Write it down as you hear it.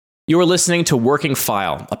You're listening to Working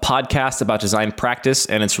File, a podcast about design practice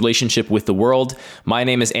and its relationship with the world. My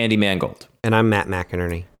name is Andy Mangold. And I'm Matt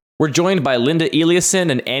McInerney. We're joined by Linda Eliasson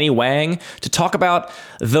and Annie Wang to talk about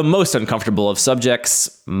the most uncomfortable of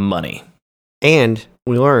subjects, money. And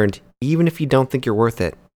we learned, even if you don't think you're worth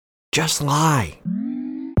it, just lie.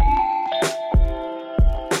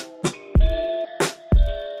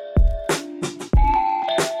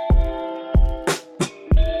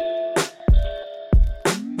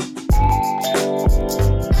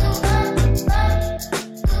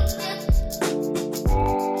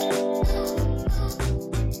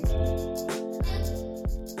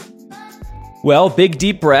 Well, big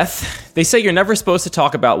deep breath. They say you're never supposed to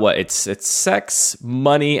talk about what? It's sex,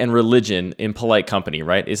 money, and religion in polite company,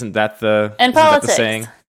 right? Isn't that the saying?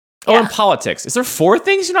 Oh, Yeah. and politics. Is there 4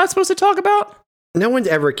 things you're not supposed to talk about? No one's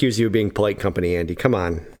ever accused you of being polite company, Andy. Come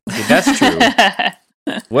on. Yeah, that's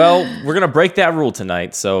true. Well, we're going to break that rule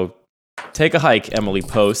tonight, so take a hike, Emily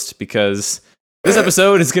Post, because this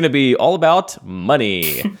episode is going to be all about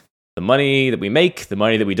money. The money that we make, the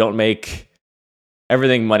money that we don't make,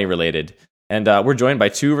 everything money related. And we're joined by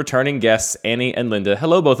 2 returning guests, Annie and Linda.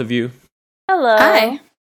 Hello, both of you. Hello. Hi.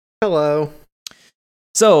 Hello.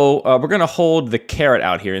 So we're going to hold the carrot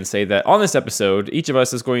out here and say that on this episode, each of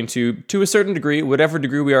us is going to a certain degree, whatever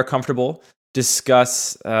degree we are comfortable,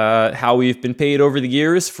 discuss how we've been paid over the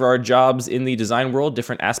years for our jobs in the design world,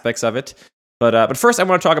 different aspects of it. But first, I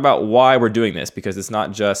want to talk about why we're doing this, because it's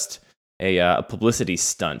not just a publicity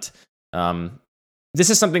stunt. This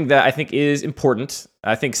is something that I think is important.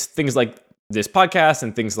 I think things like this podcast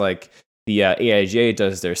and things like the AIGA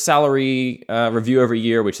does their salary review every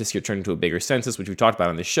year, which this year turned into a bigger census, which we talked about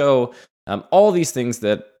on the show. All these things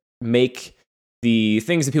that make the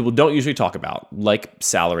things that people don't usually talk about, like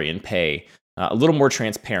salary and pay, a little more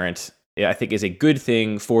transparent, I think is a good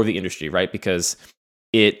thing for the industry, right? Because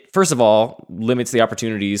it, first of all, limits the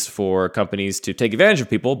opportunities for companies to take advantage of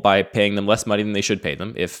people by paying them less money than they should pay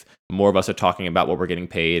them if more of us are talking about what we're getting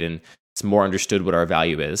paid and it's more understood what our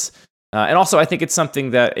value is. And also, I think it's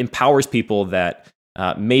something that empowers people that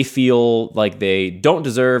may feel like they don't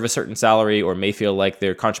deserve a certain salary or may feel like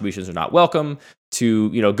their contributions are not welcome to,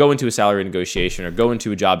 go into a salary negotiation or go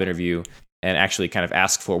into a job interview and actually kind of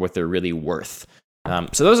ask for what they're really worth.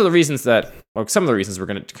 So those are the reasons some of the reasons we're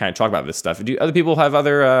going to kind of talk about this stuff. Do other people have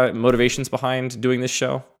other motivations behind doing this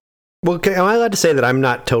show? Well, am I allowed to say that I'm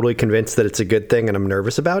not totally convinced that it's a good thing and I'm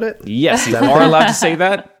nervous about it? Yes, you are allowed to say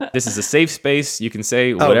that. This is a safe space. You can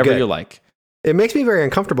say whatever you like. It makes me very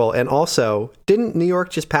uncomfortable. And also, didn't New York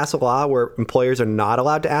just pass a law where employers are not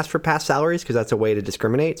allowed to ask for past salaries because that's a way to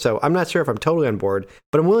discriminate? So I'm not sure if I'm totally on board,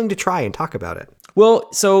 but I'm willing to try and talk about it.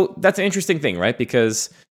 Well, so that's an interesting thing, right? Because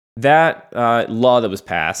that law that was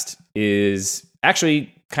passed is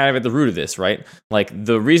actually kind of at the root of this, right? Like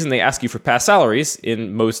the reason they ask you for past salaries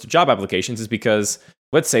in most job applications is because,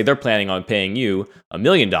 let's say they're planning on paying you $1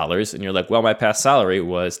 million and you're like, well, my past salary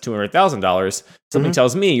was $200,000. Something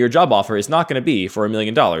tells me your job offer is not going to be for $1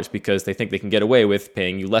 million because they think they can get away with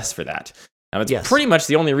paying you less for that. Now, it's pretty much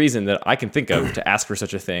the only reason that I can think of to ask for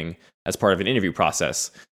such a thing as part of an interview process.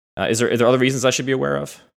 Is there other reasons I should be aware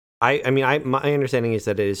of? My understanding is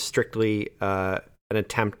that it is strictly an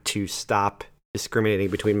attempt to stop discriminating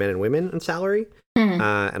between men and women on salary. And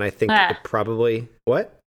I think it probably...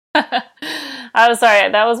 What? I was sorry.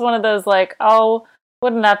 That was one of those like, oh,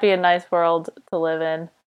 wouldn't that be a nice world to live in?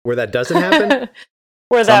 Where that doesn't happen?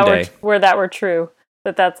 where that were true.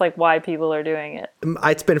 That's like why people are doing it.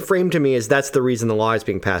 It's been framed to me as that's the reason the law is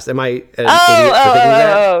being passed. Am I an idiot for thinking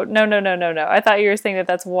that? No. I thought you were saying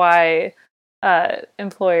that's why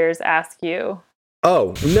employers ask you.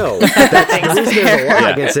 Oh, no. That's the reason there's a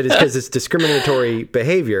law against it is because it's discriminatory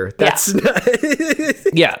behavior. That's not...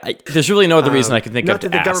 There's really no other reason I can think of to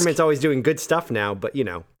Not that the ask. government's always doing good stuff now, but,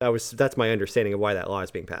 that's my understanding of why that law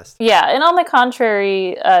is being passed. Yeah, and on the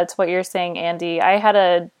contrary to what you're saying, Andy, I had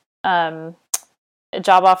a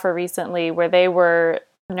job offer recently where they were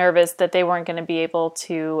nervous that they weren't going to be able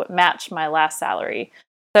to match my last salary.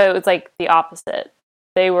 So it was like the opposite.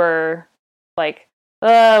 They were like,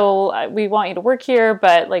 oh, we want you to work here,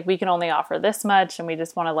 but like we can only offer this much, and we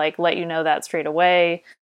just want to like let you know that straight away,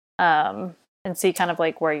 and see kind of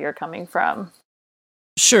like where you're coming from.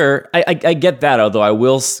 Sure, I get that, although I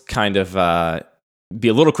will kind of be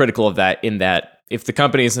a little critical of that in that if the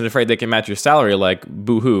company isn't afraid they can match your salary, like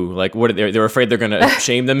boo-hoo, like what they're afraid they're going to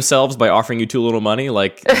shame themselves by offering you too little money.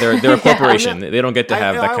 Like they're a corporation; they don't get to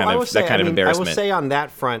have that kind of embarrassment. I will say on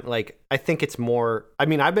that front, like I think it's more. I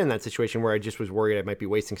mean, I've been in that situation where I just was worried I might be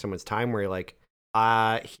wasting someone's time. Where you're like,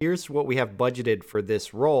 here's what we have budgeted for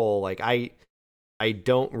this role. Like I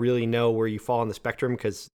don't really know where you fall on the spectrum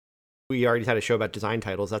because we already had a show about design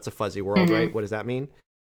titles. That's a fuzzy world, right? What does that mean?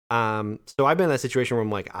 So I've been in that situation where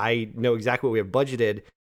I'm like, I know exactly what we have budgeted,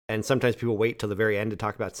 and sometimes people wait till the very end to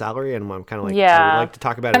talk about salary, and I'm kind of like, I would like to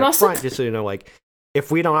talk about it up front, just so you know, like,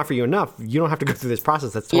 if we don't offer you enough, you don't have to go through this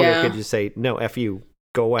process. That's totally okay to just say, no, F you,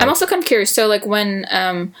 go away. I'm also kind of curious. So, like, when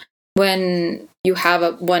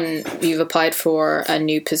you've applied for a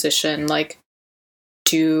new position, like,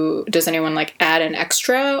 does anyone like add an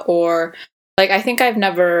extra, or like, I think I've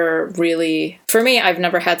never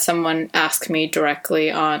had someone ask me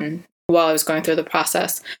directly while I was going through the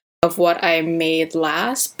process of what I made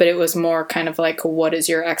last, but it was more kind of like, what is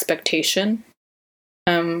your expectation?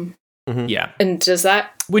 Yeah. And does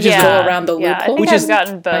that go around the loophole? I think I've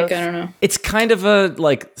gotten both. Like, I don't know. It's kind of a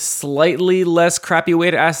like slightly less crappy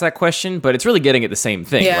way to ask that question, but it's really getting at the same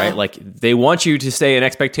thing, right? Like, they want you to say an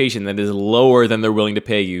expectation that is lower than they're willing to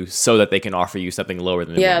pay you, so that they can offer you something lower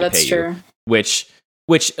than they're willing to pay you.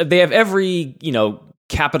 Which they have every,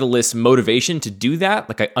 capitalist motivation to do that.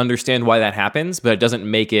 Like, I understand why that happens, but it doesn't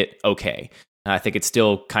make it okay. I think it's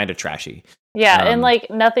still kind of trashy. Yeah, and like,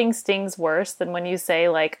 nothing stings worse than when you say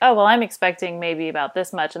like, oh, well, I'm expecting maybe about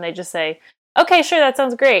this much, and they just say, okay, sure, that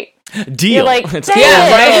sounds great. Deal. You're like,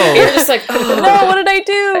 right? You're just like, oh, no, what did I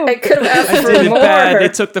do? I could have asked for more. Bad. They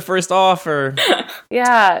took the first offer.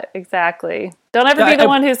 Yeah, exactly. Don't ever be the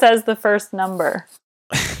one who says the first number.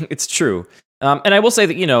 It's true. And I will say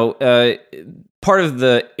that, part of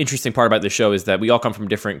the interesting part about the show is that we all come from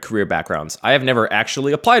different career backgrounds. I have never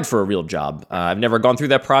actually applied for a real job. I've never gone through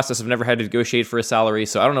that process. I've never had to negotiate for a salary.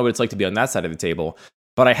 So I don't know what it's like to be on that side of the table.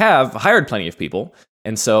 But I have hired plenty of people.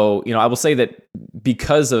 And so, I will say that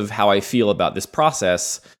because of how I feel about this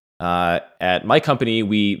process, at my company,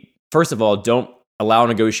 we, first of all, don't allow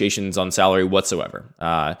negotiations on salary whatsoever,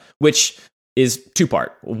 which is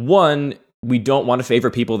two-part. One, we don't want to favor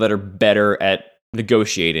people that are better at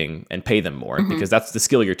negotiating and pay them more, because that's the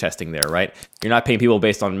skill you're testing there, right? You're not paying people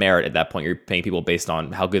based on merit at that point. You're paying people based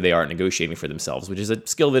on how good they are at negotiating for themselves, which is a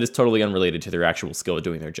skill that is totally unrelated to their actual skill of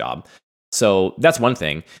doing their job. So that's one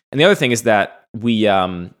thing. And the other thing is that we,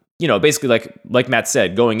 basically like Matt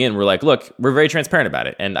said, going in, we're like, look, we're very transparent about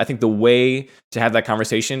it. And I think the way to have that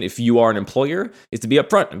conversation, if you are an employer, is to be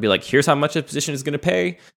upfront and be like, here's how much a position is going to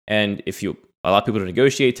pay. And if you allow people to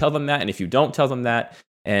negotiate, tell them that. And if you don't, tell them that.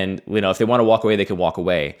 And, if they want to walk away, they can walk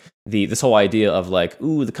away. This whole idea of like,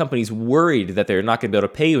 ooh, the company's worried that they're not going to be able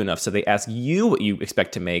to pay you enough, so they ask you what you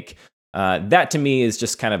expect to make. That to me is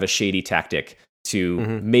just kind of a shady tactic to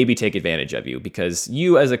maybe take advantage of you, because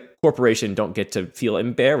you as a corporation don't get to feel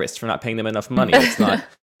embarrassed for not paying them enough money.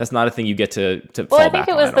 That's not a thing you get to fall back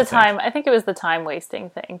on. I think it was the time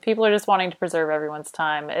wasting thing. People are just wanting to preserve everyone's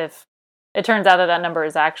time. If it turns out that number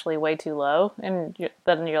is actually way too low, and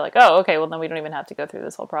then you're like, oh, okay, well, then we don't even have to go through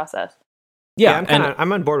this whole process. Yeah,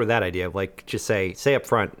 I'm on board with that idea of like, just say up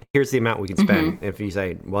front, here's the amount we can spend. If you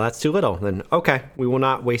say, well, that's too little, then okay, we will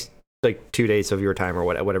not waste like 2 days of your time or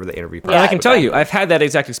whatever the interview process. And I can tell you, I've had that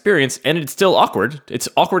exact experience, and it's still awkward. It's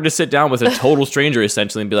awkward to sit down with a total stranger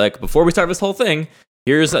essentially and be like, before we start this whole thing,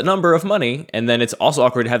 here's a number of money. And then it's also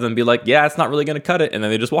awkward to have them be like, yeah, it's not really going to cut it. And then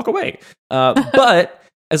they just walk away. But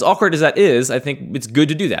as awkward as that is, I think it's good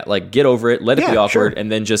to do that. Like, get over it, let it be awkward,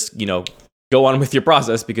 and then just, go on with your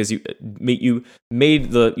process, because you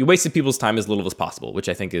wasted people's time as little as possible, which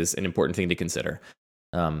I think is an important thing to consider.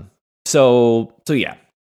 So yeah.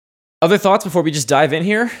 Other thoughts before we just dive in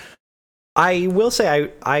here? I will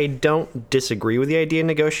say I don't disagree with the idea of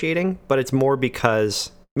negotiating, but it's more because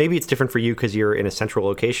maybe it's different for you because you're in a central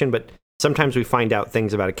location, but sometimes we find out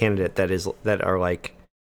things about a candidate that are like,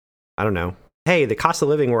 I don't know, hey, the cost of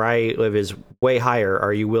living where I live is way higher.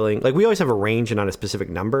 Are you willing? Like, we always have a range and not a specific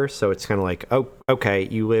number. So it's kind of like, oh, okay,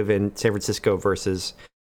 you live in San Francisco versus,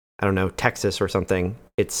 I don't know, Texas or something.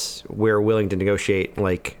 We're willing to negotiate.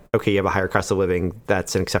 Like, okay, you have a higher cost of living.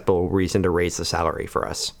 That's an acceptable reason to raise the salary for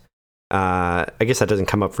us. I guess that doesn't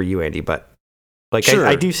come up for you, Andy, but like, sure.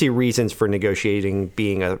 I do see reasons for negotiating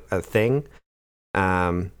being a thing.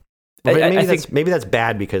 Maybe that's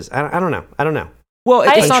bad because I don't know. Well,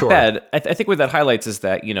 it's not bad. I think what that highlights is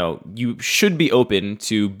that, you should be open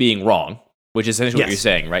to being wrong, which is essentially what you're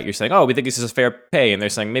saying, right? You're saying, oh, we think this is fair pay. And they're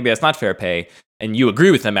saying, maybe that's not fair pay. And you agree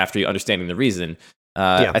with them after you understanding the reason.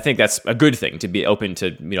 I think that's a good thing, to be open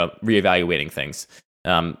to, reevaluating things.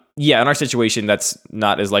 In our situation, that's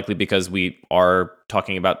not as likely because we are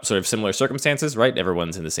talking about sort of similar circumstances, right?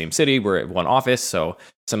 Everyone's in the same city. We're at one office. So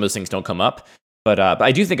some of those things don't come up. But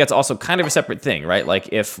I do think that's also kind of a separate thing, right? Like,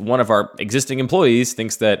 if one of our existing employees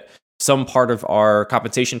thinks that some part of our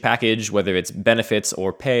compensation package, whether it's benefits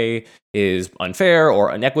or pay, is unfair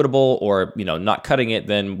or inequitable or, not cutting it,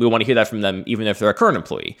 then we want to hear that from them, even if they're a current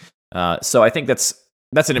employee. So I think that's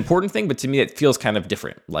an important thing, but to me, it feels kind of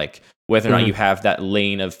different. Like whether or not you have that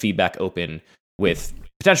lane of feedback open with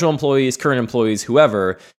potential employees, current employees,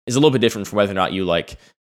 whoever, is a little bit different from whether or not you like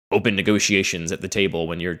open negotiations at the table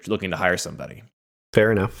when you're looking to hire somebody.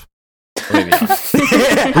 Fair enough. Or maybe not.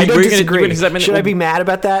 I don't disagree. Should I be mad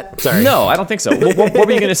about that? Sorry. No, I don't think so. What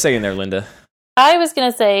were you going to say in there, Linda? I was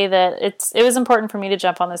going to say that it was important for me to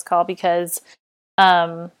jump on this call because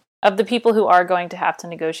of the people who are going to have to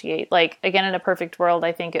negotiate. Like, again, in a perfect world,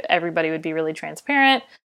 I think everybody would be really transparent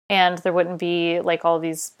and there wouldn't be like all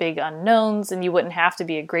these big unknowns, and you wouldn't have to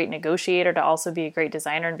be a great negotiator to also be a great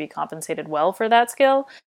designer and be compensated well for that skill.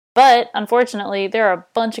 But unfortunately, there are a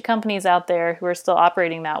bunch of companies out there who are still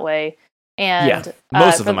operating that way. And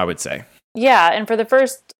most of them, I would say. Yeah, and for the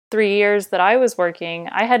first 3 years that I was working,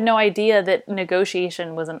 I had no idea that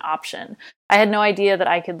negotiation was an option. I had no idea that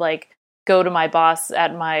I could like go to my boss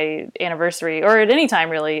at my anniversary or at any time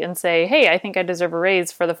really and say, hey, I think I deserve a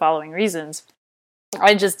raise for the following reasons.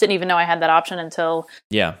 I just didn't even know I had that option until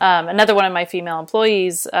another one of my female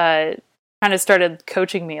employees kind of started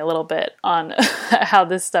coaching me a little bit on how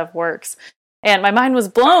this stuff works. And my mind was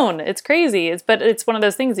blown. It's crazy. But it's one of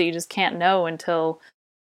those things that you just can't know until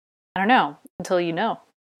you know.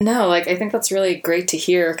 No, like I think that's really great to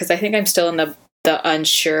hear, because I think I'm still in the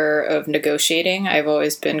unsure of negotiating. I've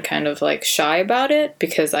always been kind of like shy about it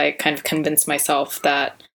because I kind of convinced myself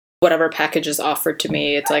that whatever package is offered to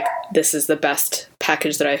me, it's like, this is the best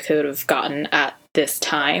package that I could have gotten at this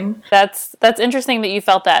time. That's interesting that you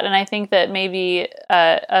felt that. And I think that maybe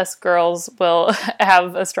us girls will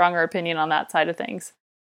have a stronger opinion on that side of things.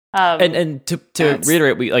 And to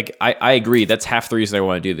reiterate, I agree. That's half the reason I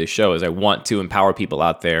want to do this show is I want to empower people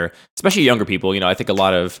out there, especially younger people. I think a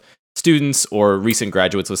lot of students or recent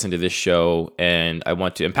graduates listen to this show, and I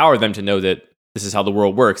want to empower them to know that this is how the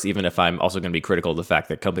world works, even if I'm also going to be critical of the fact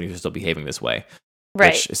that companies are still behaving this way.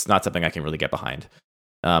 Right. Which is not something I can really get behind.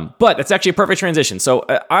 But that's actually a perfect transition. So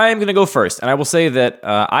I'm going to go first, and I will say that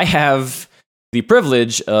I have the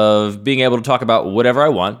privilege of being able to talk about whatever I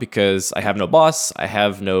want because I have no boss. I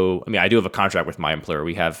do have a contract with my employer.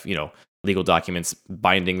 We have, legal documents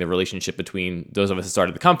binding the relationship between those of us who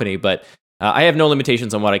started the company, but I have no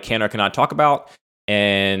limitations on what I can or cannot talk about.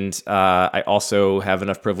 And I also have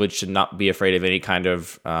enough privilege to not be afraid of any kind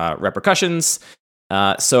of repercussions.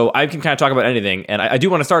 So I can kind of talk about anything. And I do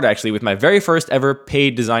want to start actually with my very first ever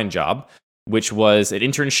paid design job, which was an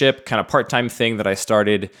internship, kind of part-time thing that I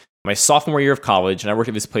started my sophomore year of college. And I worked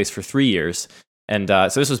at this place for 3 years. And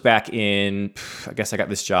so this was back in, I guess I got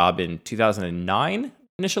this job in 2009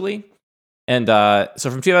 initially. And so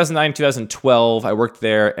from 2009 to 2012, I worked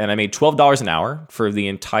there and I made $12 an hour for the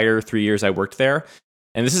entire 3 years I worked there.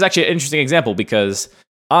 And this is actually an interesting example because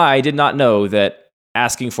I did not know that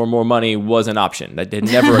asking for more money was an option. That had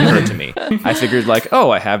never occurred to me. I figured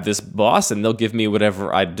I have this boss and they'll give me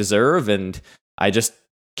whatever I deserve. And I just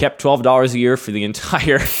kept $12 a year for the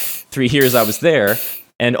entire 3 years I was there.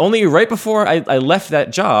 And only right before I left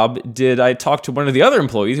that job did I talk to one of the other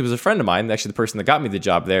employees. He was a friend of mine, actually the person that got me the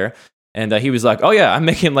job there. And he was like, oh yeah, I'm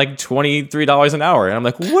making like $23 an hour. And I'm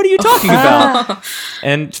like, what are you talking about?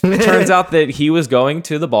 And it turns out that he was going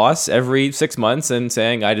to the boss every 6 months and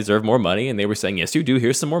saying, I deserve more money. And they were saying, yes, you do.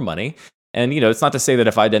 Here's some more money. And, it's not to say that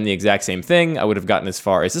if I'd done the exact same thing, I would have gotten as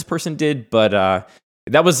far as this person did. But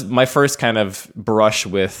that was my first kind of brush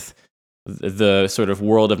with the sort of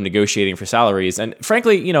world of negotiating for salaries. And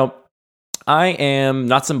frankly, I am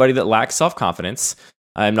not somebody that lacks self-confidence.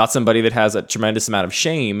 I'm not somebody that has a tremendous amount of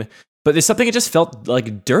shame. But there's something that just felt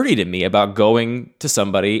like dirty to me about going to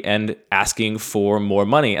somebody and asking for more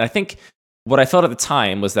money. And I think what I felt at the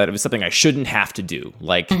time was that it was something I shouldn't have to do.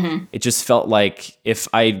 It just felt like if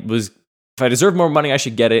I deserve more money, I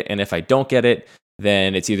should get it. And if I don't get it,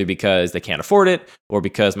 then it's either because they can't afford it or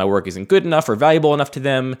because my work isn't good enough or valuable enough to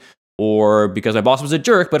them or because my boss was a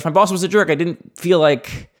jerk. But if my boss was a jerk, I didn't feel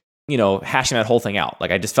like, hashing that whole thing out.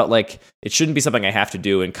 I just felt like it shouldn't be something I have to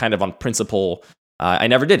do, and kind of on principle, I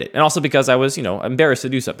never did it. And also because I was, embarrassed to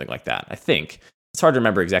do something like that, I think. It's hard to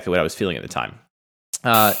remember exactly what I was feeling at the time.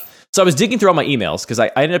 So I was digging through all my emails because I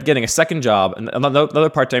ended up getting a second job, another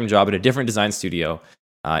part-time job at a different design studio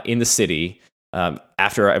in the city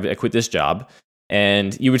after I quit this job.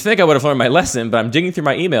 And you would think I would have learned my lesson, but I'm digging through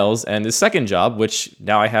my emails, and this second job, which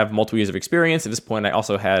now I have multiple years of experience. At this point, I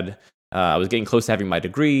also I was getting close to having my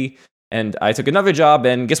degree. And I took another job,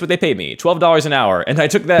 and guess what they paid me? $12 an hour. And I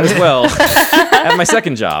took that as well at my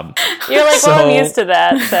second job. You're like, well, I'm used to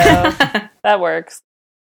that, so that works.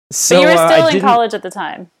 So, but you were still in college at the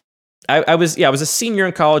time. I was a senior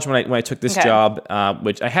in college when I took this job,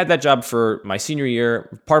 which I had that job for my senior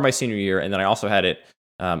year, part of my senior year, and then I also had it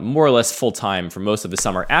more or less full time for most of the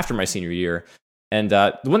summer after my senior year. And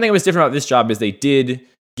the one thing that was different about this job is they did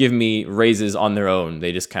give me raises on their own.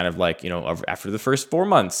 They just kind of like, after the first 4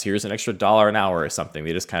 months, here's an extra $1 an hour or something.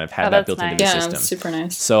 They just kind of had that built into the system. That's super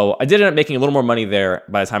nice. So I did end up making a little more money there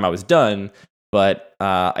by the time I was done, but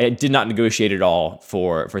I did not negotiate at all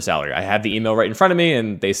for salary. I had the email right in front of me,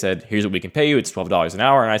 and they said, here's what we can pay you. It's $12 an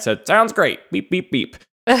hour. And I said, sounds great. Beep, beep, beep.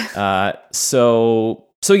 So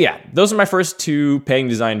yeah, those are my first 2 paying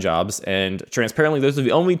design jobs. And transparently, those are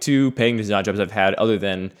the only 2 paying design jobs I've had other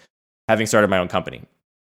than having started my own company.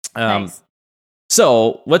 Nice.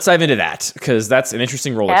 So let's dive into that, because that's an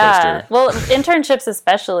interesting roller coaster. Yeah. Well, internships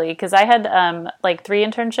especially, because I had 3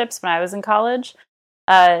 internships when I was in college.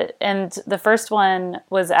 And the first one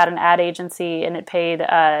was at an ad agency, and it paid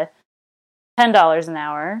 $10 an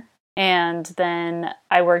hour. And then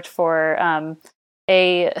I worked for I'm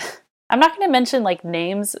not going to mention like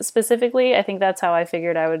names specifically. I think that's how I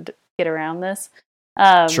figured I would get around this.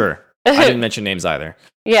 Sure. I didn't mention names either.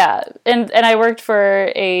 Yeah, and I worked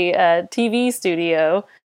for a TV studio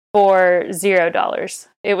for $0.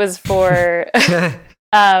 It was for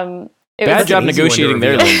bad job negotiating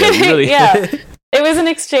there, Linda. Really. Yeah, it was in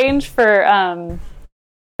exchange for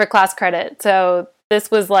class credit. So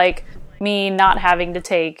this was like me not having to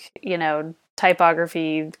take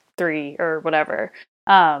typography 3 or whatever.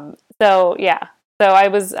 So yeah, so I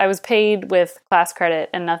was paid with class credit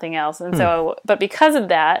and nothing else, and so but because of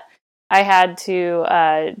that, I had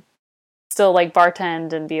to still like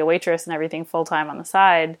bartend and be a waitress and everything full time on the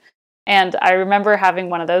side. And I remember having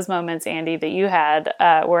one of those moments, Andy, that you had,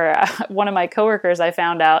 where one of my coworkers I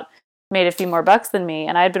found out made a few more bucks than me,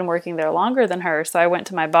 and I had been working there longer than her. So I went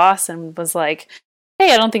to my boss and was like,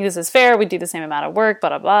 "Hey, I don't think this is fair. We do the same amount of work, blah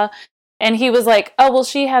blah blah." And he was like, "Oh, well,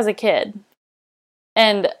 she has a kid."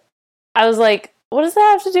 And I was like, what does that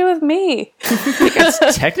have to do with me?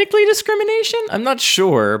 That's technically discrimination? I'm not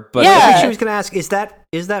sure, but I think she was going to ask, is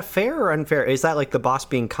that fair or unfair? Is that like the boss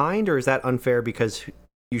being kind, or is that unfair because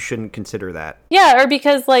you shouldn't consider that? Yeah, or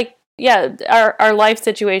because our life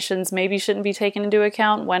situations maybe shouldn't be taken into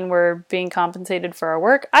account when we're being compensated for our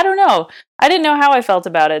work. I don't know. I didn't know how I felt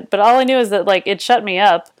about it, but all I knew is that like it shut me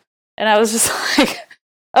up, and I was just like,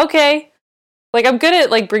 okay. Like, I'm good at,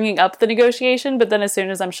 like, bringing up the negotiation, but then as soon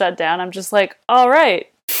as I'm shut down, I'm just like, all right.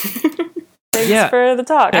 Thanks for the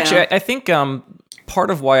talk. Actually, I think part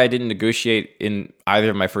of why I didn't negotiate in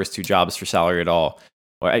either of my first 2 jobs for salary at all,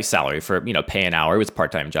 or salary for, pay an hour, it was a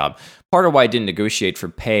part-time job. Part of why I didn't negotiate for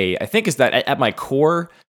pay, I think, is that at my core,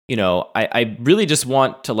 I really just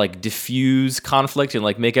want to, like, diffuse conflict and,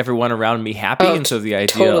 like, make everyone around me happy. And so the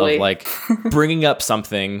idea of, like, bringing up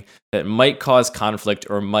something that might cause conflict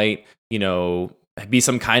or might be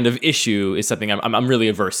some kind of issue is something I'm really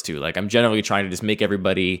averse to. Like, I'm generally trying to just make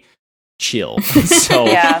everybody chill. So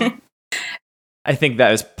I think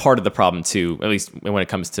that is part of the problem too, at least when it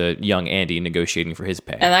comes to young Andy negotiating for his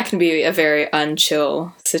pay. And that can be a very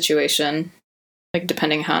unchill situation, like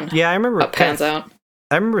depending on I remember how it pans out.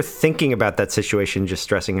 I remember thinking about that situation, just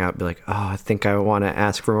stressing out, be like, oh, I think I want to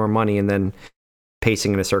ask for more money, and then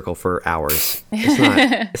pacing in a circle for hours.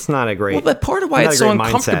 It's not a great. Well, but part of why it's so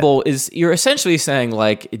uncomfortable is you're essentially saying,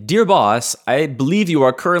 like, dear boss, I believe you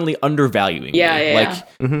are currently undervaluing me.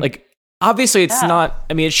 Like obviously it's not.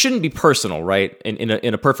 I mean, it shouldn't be personal, right?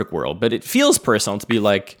 In a perfect world, but it feels personal to be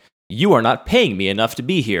like, you are not paying me enough to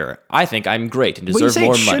be here. I think I'm great and deserve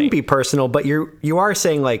more money. It shouldn't be personal, but you are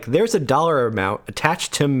saying, like, there's a dollar amount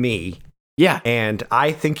attached to me. Yeah. And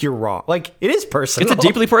I think you're wrong. Like, it is personal. It's a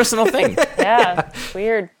deeply personal thing. Yeah.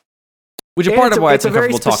 Weird. Which is part of why it's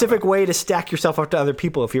uncomfortable to talk about. It's a very specific way to stack yourself up to other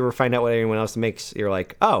people. If you ever find out what anyone else makes, you're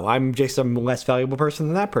like, oh, I'm just a less valuable person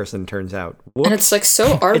than that person, turns out. Whoops. And it's, like,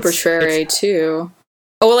 so arbitrary, too.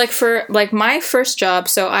 Oh, like, for, like, my first job,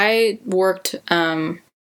 so I worked, I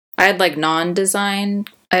had, like, I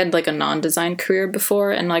had, like, a non-design career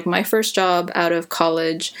before, and, like, my first job out of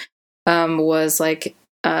college was, like,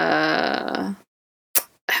 I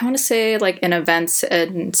want to say like an events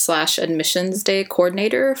and / admissions day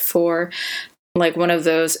coordinator for like one of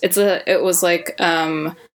those. It was like,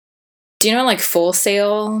 do you know like Full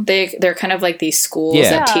Sail? They're kind of like these schools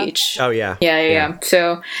that teach. Oh yeah. Yeah.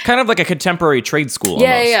 So kind of like a contemporary trade school.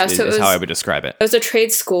 Almost, so is how I would describe it. It was a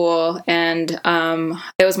trade school, and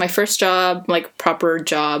it was my first job, like proper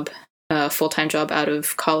job. Full-time job out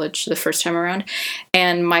of college the first time around,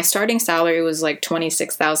 and my starting salary was like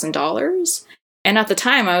 $26,000. And at the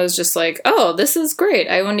time I was just like, oh, this is great.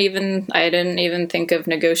 I didn't even think of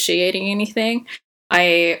negotiating anything.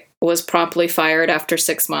 I was promptly fired after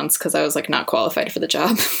 6 months because I was like not qualified for the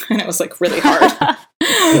job. And it was like really hard.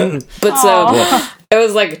 But so it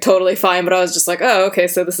was like totally fine. But I was just like, oh, okay,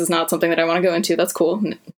 so this is not something that I want to go into. That's cool.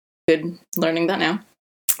 Good learning that now.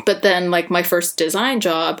 But then like my first design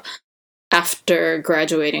job after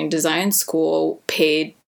graduating design school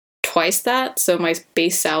paid twice that. So my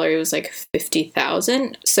base salary was like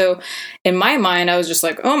 $50,000. So in my mind, I was just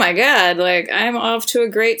like, oh my God, like I'm off to a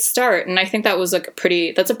great start. And I think that was like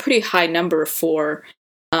that's a pretty high number for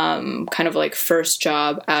kind of like first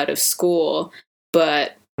job out of school.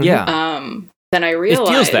 But then I realized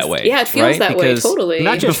it feels that way. Yeah, it feels that way, totally.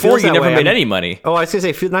 Not just before feels you that never way, made any money. Oh, I was going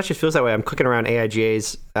to say, not just feels that way. I'm clicking around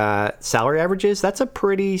AIGA's salary averages. That's a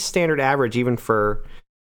pretty standard average, even for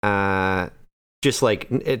just like,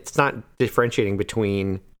 it's not differentiating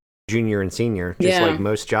between junior and senior. Just like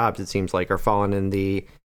most jobs, it seems like, are falling in the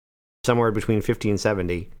somewhere between 50 and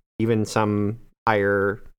 70, even some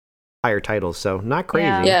higher titles. So not crazy.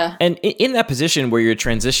 Yeah. And in that position where you're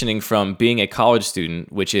transitioning from being a college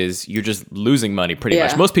student, which is you're just losing money pretty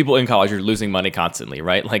much. Most people in college are losing money constantly,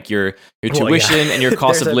 right? Like your tuition and your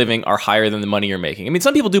cost of living are higher than the money you're making. I mean,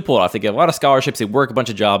 some people do pull it off. They get a lot of scholarships, they work a bunch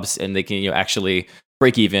of jobs, and they can actually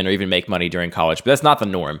break even or even make money during college. But that's not the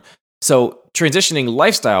norm. So transitioning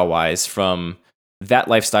lifestyle-wise from that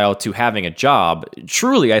lifestyle to having a job,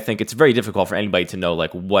 truly, I think it's very difficult for anybody to know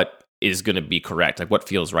like what is going to be correct, like what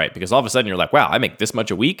feels right, because all of a sudden you're like, wow, I make this much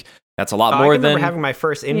a week. That's a lot more I than remember having my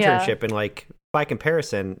first internship, and like by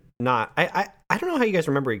comparison, I don't know how you guys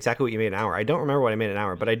remember exactly what you made an hour. I don't remember what I made an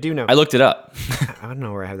hour, but I do know. I looked it up. I don't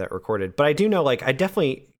know where I have that recorded, but I do know, like, I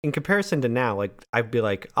definitely, in comparison to now, like I'd be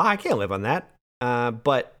like, oh, I can't live on that.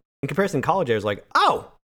 But in comparison to college, I was like,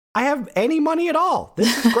 oh, I have any money at all.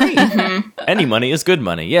 This is great. Any money is good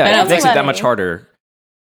money. Yeah, it makes it that much harder.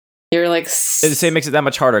 You're like, it makes it that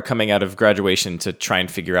much harder coming out of graduation to try and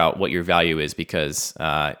figure out what your value is, because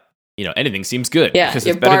anything seems good. Yeah, because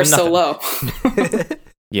your bar's so low.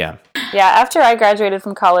 Yeah. Yeah, after I graduated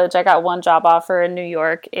from college, I got one job offer in New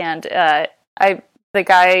York, and the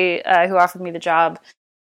guy who offered me the job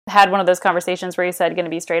had one of those conversations where he said, going to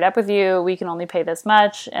be straight up with you, we can only pay this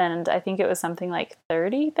much, and I think it was something like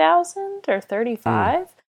 30,000 or 35.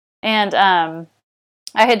 And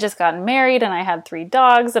I had just gotten married and I had 3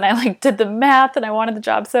 dogs, and I like did the math and I wanted the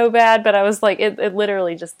job so bad, but I was like, it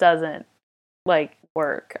literally just doesn't like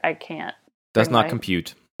work. I can't. Does not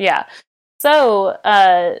compute. Yeah. So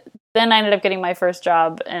then I ended up getting my first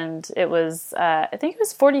job, and it was I think it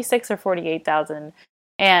was 46 or 48,000.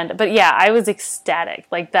 But yeah, I was ecstatic.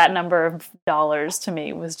 Like that number of dollars to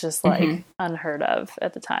me was just like unheard of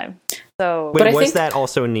at the time. So, wait, was that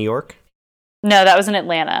also in New York? No, that was in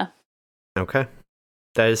Atlanta. Okay.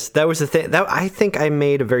 That was the thing. That I think I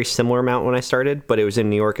made a very similar amount when I started, but it was in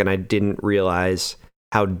New York, and I didn't realize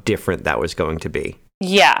how different that was going to be.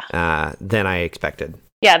 Yeah. Than I expected.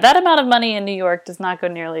 Yeah, that amount of money in New York does not go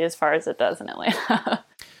nearly as far as it does in Atlanta.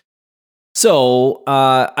 So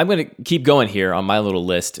I'm going to keep going here on my little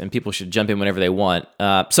list, and people should jump in whenever they want.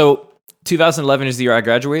 So 2011 is the year I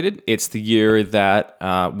graduated. It's the year that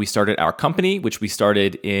we started our company, which we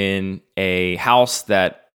started in a house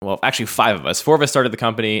that, well, actually 5 of us. 4 of us started the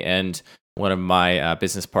company, and one of my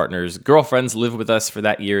business partner's girlfriends lived with us for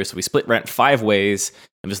that year. So we split rent 5 ways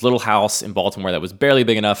in this little house in Baltimore that was barely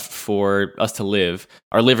big enough for us to live.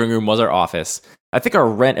 Our living room was our office. I think our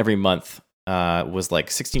rent every month was like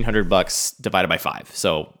 $1,600 divided by 5.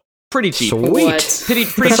 So pretty cheap. Sweet. Pretty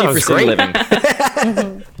cheap for city living.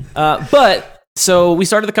 But so we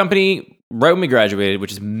started the company right when we graduated,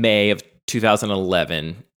 which is May of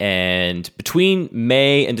 2011. And between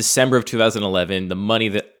May and December of 2011, the money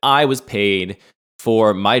that I was paid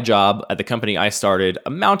for my job at the company I started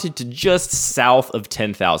amounted to just south of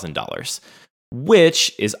 $10,000,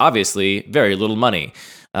 which is obviously very little money.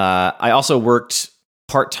 I also worked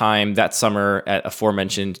part-time that summer at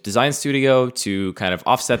aforementioned design studio to kind of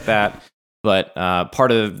offset that. But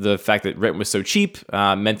part of the fact that rent was so cheap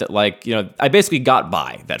meant that, I basically got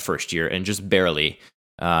by that first year and just barely.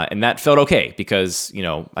 And that felt okay because,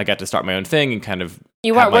 I got to start my own thing and kind of...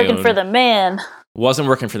 You weren't working for the man. Wasn't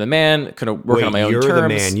working for the man. Kind of working on my own terms. You're the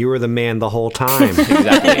man. You were the man the whole time.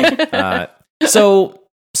 Exactly.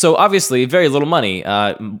 So obviously, very little money.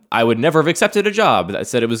 I would never have accepted a job that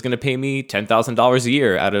said it was going to pay me $10,000 a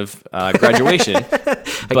year out of graduation.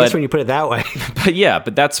 I guess when you put it that way.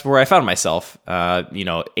 But that's where I found myself,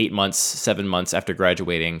 8 months, 7 months after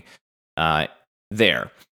graduating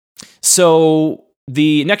there. So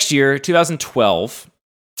the next year, 2012,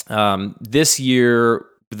 this year,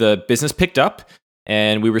 the business picked up.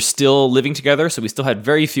 And we were still living together, so we still had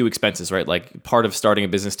very few expenses, right? Like part of starting a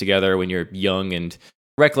business together when you're young and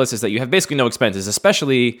reckless is that you have basically no expenses,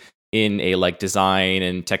 especially in a like design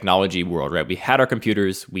and technology world, right? We had our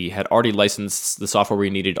computers, we had already licensed the software we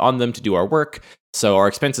needed on them to do our work. So our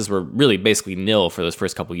expenses were really basically nil for those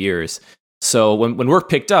first couple years. So when work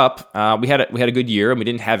picked up, we had a good year and we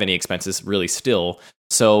didn't have any expenses really still.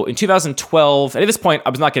 So in 2012, and at this point, I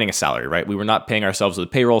was not getting a salary, right? We were not paying ourselves with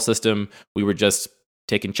a payroll system. We were just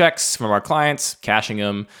taking checks from our clients, cashing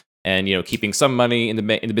them, and keeping some money in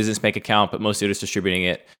the business bank account, but mostly just distributing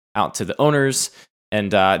it out to the owners.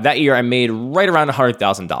 And that year, I made right around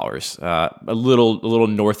 $100,000, a little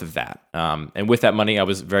north of that. And with that money, I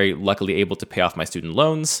was very luckily able to pay off my student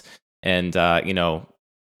loans and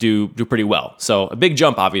do pretty well. So a big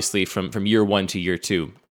jump, obviously, from year one to year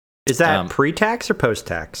two. Is that pre-tax or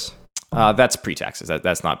post-tax? That's pre-taxes.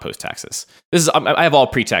 That's not post-taxes. I have all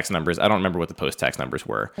pre-tax numbers. I don't remember what the post-tax numbers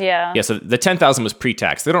were. Yeah. So the $10,000 was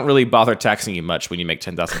pre-tax. They don't really bother taxing you much when you make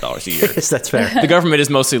 $10,000 a year. Yes, that's fair. The government is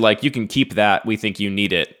mostly like, you can keep that. We think you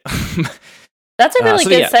need it. That's a really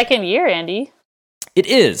good second year, Andy. It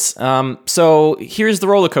is. So here's the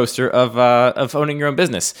roller coaster of owning your own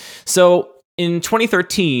business. So in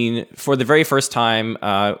 2013, for the very first time,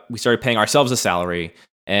 we started paying ourselves a salary.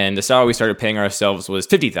 And the salary we started paying ourselves was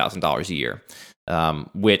 $50,000 a year,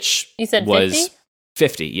 which you said was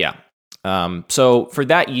 50, yeah. So for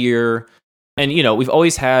that year, and we've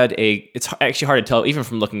always had it's actually hard to tell, even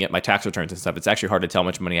from looking at my tax returns and stuff, it's actually hard to tell how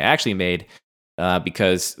much money I actually made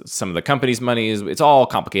because some of the company's money it's all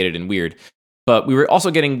complicated and weird. But we were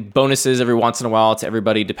also getting bonuses every once in a while to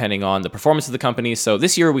everybody, depending on the performance of the company. So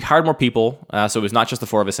this year we hired more people. So it was not just the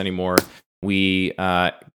four of us anymore. We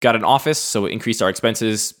got an office, so it increased our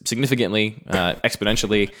expenses significantly,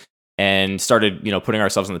 exponentially, and started, putting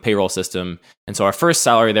ourselves in the payroll system. And so our first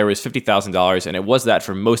salary there was $50,000, and it was that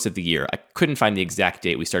for most of the year. I couldn't find the exact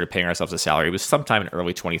date we started paying ourselves a salary. It was sometime in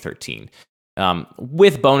early 2013.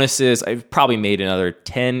 With bonuses, I've probably made another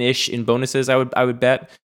 10-ish in bonuses. I would bet.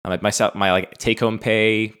 My like take home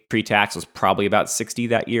pay pre-tax was probably about 60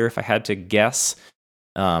 that year, if I had to guess.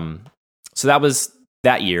 So that was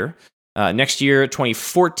that year. Next year,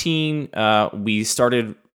 2014, we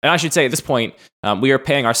started, and I should say at this point, we are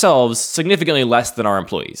paying ourselves significantly less than our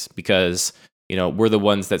employees because, we're the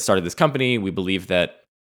ones that started this company. We believe that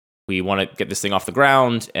we want to get this thing off the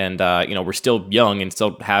ground, and, we're still young and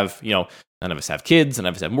still have, none of us have kids, none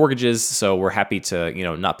of us have mortgages, so we're happy to,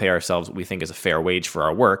 not pay ourselves what we think is a fair wage for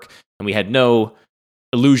our work. And we had no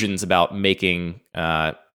illusions about making,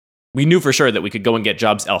 we knew for sure that we could go and get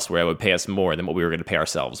jobs elsewhere that would pay us more than what we were going to pay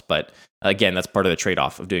ourselves. But again, that's part of the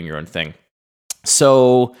trade-off of doing your own thing.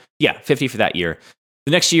 So yeah, 50 for that year.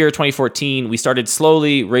 The next year, 2014, we started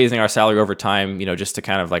slowly raising our salary over time, just to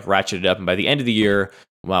kind of like ratchet it up. And by the end of the year,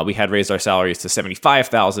 we had raised our salaries to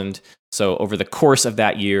 $75,000. So over the course of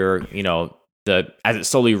that year, as it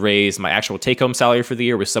slowly raised, my actual take-home salary for the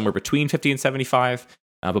year was somewhere between 50 and 75.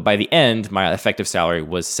 But by the end, my effective salary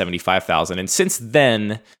was $75,000. And since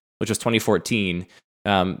then, which was 2014,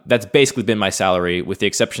 that's basically been my salary, with the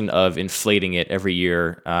exception of inflating it every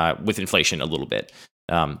year with inflation a little bit.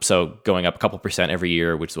 So going up a couple percent every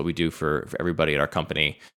year, which is what we do for everybody at our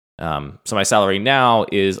company. So my salary now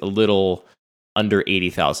is a little under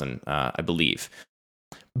 $80,000, I believe.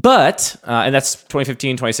 But, and that's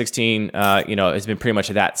 2015, 2016, it's been pretty much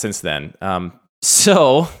that since then.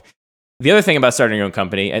 So the other thing about starting your own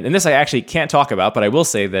company, and this I actually can't talk about, but I will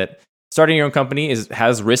say that starting your own company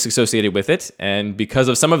has risks associated with it. And because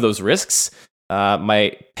of some of those risks,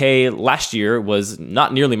 my pay last year was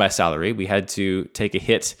not nearly my salary. We had to take a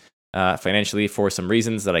hit financially for some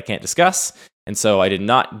reasons that I can't discuss. And so I did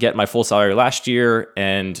not get my full salary last year,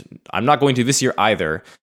 and I'm not going to this year either.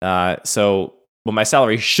 So what my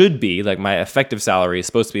salary should be, like my effective salary is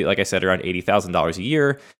supposed to be, like I said, around $80,000 a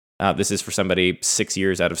year. This is for somebody 6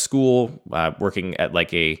 years out of school, working at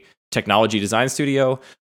like a technology design studio.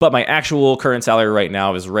 But my actual current salary right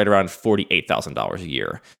now is right around $48,000 a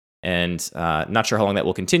year. And not sure how long that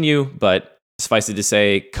will continue, but suffice it to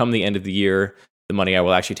say, come the end of the year, the money I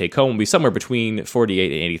will actually take home will be somewhere between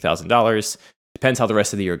 $48,000 and $80,000. Depends how the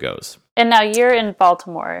rest of the year goes. And now you're in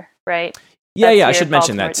Baltimore, right? Yeah, I should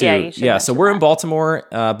mention that too. Yeah, so we're in Baltimore,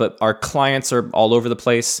 but our clients are all over the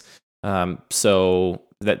place. So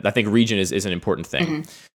that I think region is an important thing.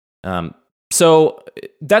 Mm-hmm. So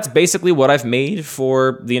that's basically what I've made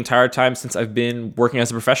for the entire time since I've been working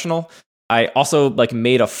as a professional. I also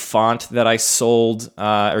made a font that I sold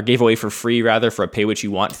or gave away for free, rather, for a pay what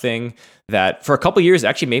you want thing that for a couple years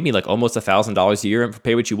actually made me almost $1,000 a year for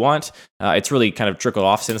pay what you want. It's really kind of trickled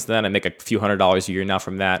off since then. I make a few $100s a year now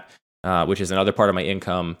from that, which is another part of my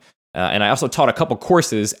income. And I also taught a couple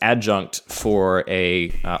courses adjunct for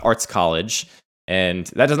a arts college. And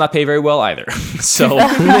that does not pay very well either. So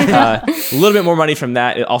a little bit more money from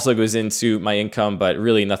that. It also goes into my income, but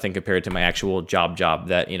really nothing compared to my actual job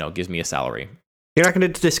that, gives me a salary. You're not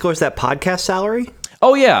going to disclose that podcast salary?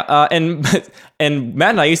 Oh yeah, and Matt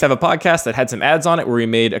and I used to have a podcast that had some ads on it where we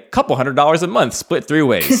made a couple $100s a month, split 3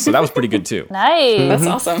 ways. So that was pretty good too. Nice.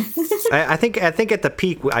 That's awesome. I think at the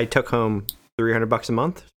peak I took home $300 a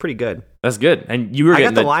month. Pretty good. That's good. And you were I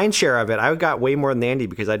getting got the lion's share of it. I got way more than Andy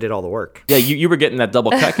because I did all the work. Yeah, you were getting that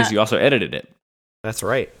double cut because you also edited it. That's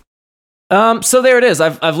right. So there it is.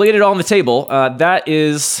 I've laid it all on the table. That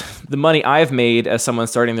is the money I've made as someone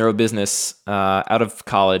starting their own business out of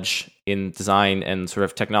college in design and sort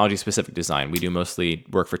of technology-specific design. We do mostly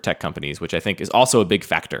work for tech companies, which I think is also a big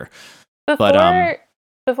factor.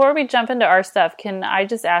 Before we jump into our stuff, can I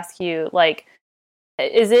just ask you, like,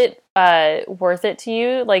 is it worth it to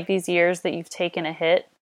you, like, these years that you've taken a hit?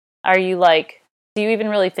 Are you like, do you even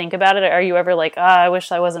really think about it? Are you ever like, I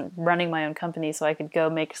wish I wasn't running my own company so I could go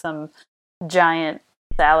make some giant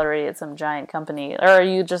salary at some giant company? Or are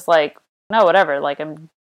you just like, no, whatever, like, I'm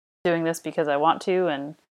doing this because I want to,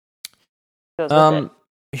 and goes with it?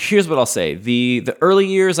 Here's what I'll say. The early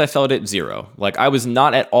years, I felt it 0. Like, I was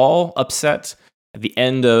not at all upset at the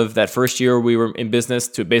end of that first year we were in business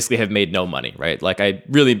to basically have made no money, right? Like, I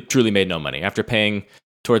really, truly made no money. After paying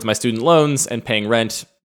towards my student loans and paying rent,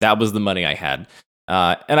 that was the money I had.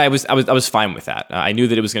 And I was fine with that. I knew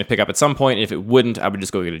that it was going to pick up at some point. And if it wouldn't, I would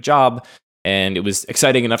just go get a job. And it was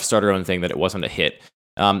exciting enough to start our own thing that it wasn't a hit.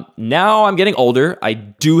 Now I'm getting older. I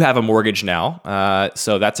do have a mortgage now.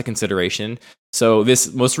 So that's a consideration. So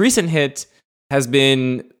this most recent hit has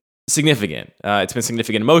been significant. It's been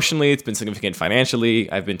significant emotionally. It's been significant financially.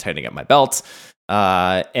 I've been tightening up my belt.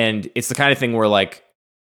 And it's the kind of thing where, like,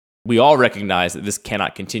 we all recognize that this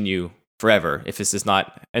cannot continue forever if this is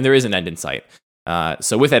not, and there is an end in sight.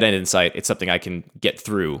 So with that end in sight, it's something I can get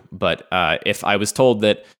through. But if I was told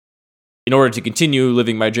that in order to continue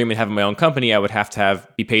living my dream and having my own company, I would have to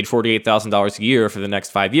be paid $48,000 a year for the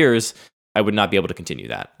next 5 years, I would not be able to continue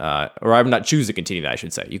that. Or I would not choose to continue that, I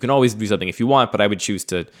should say. You can always do something if you want, but I would choose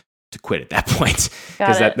to quit at that point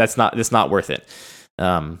because that's not worth it.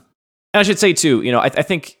 And I should say too, I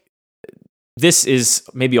think this is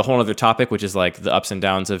maybe a whole other topic, which is like the ups and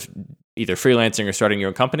downs of either freelancing or starting your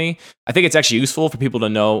own company. I think it's actually useful for people to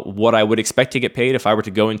know what I would expect to get paid if I were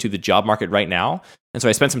to go into the job market right now. And so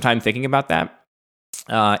I spent some time thinking about that.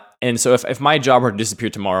 And so if my job were to disappear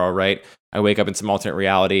tomorrow, right, I wake up in some alternate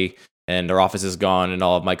reality and our office is gone and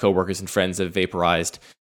all of my coworkers and friends have vaporized.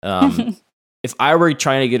 If I were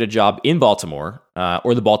trying to get a job in Baltimore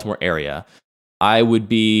or the Baltimore area, I would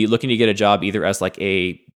be looking to get a job either as like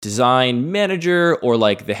a design manager or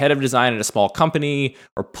like the head of design at a small company,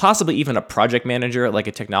 or possibly even a project manager at like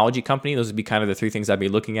a technology company. Those would be kind of the 3 things I'd be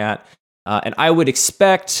looking at. And I would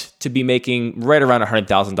expect to be making right around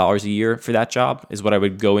 $100,000 a year for that job is what I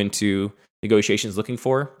would go into negotiations looking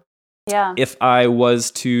for. Yeah. If I was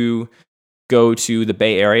to go to the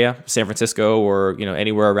Bay Area, San Francisco, or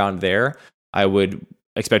anywhere around there, I would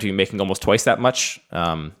expect to be making almost twice that much,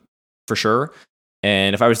 for sure.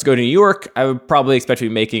 And if I was to go to New York, I would probably expect to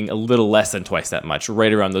be making a little less than twice that much,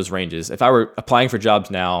 right around those ranges. If I were applying for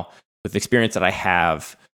jobs now with the experience that I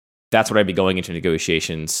have, that's what I'd be going into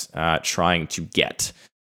negotiations, trying to get.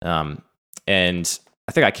 And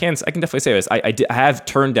I think I can definitely say this. I have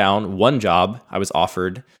turned down one job I was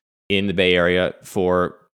offered in the Bay Area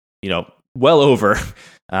for, well over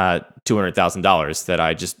 $200,000 that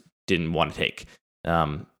I just didn't want to take.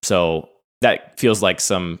 So that feels like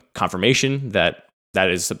some confirmation that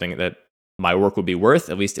is something that my work would be worth,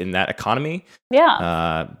 at least in that economy.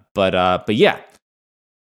 Yeah. But yeah,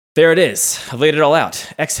 there it is. I've laid it all out.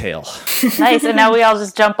 Exhale. Nice. And now we all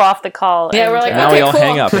just jump off the call. Yeah, we're like, now okay, we all cool.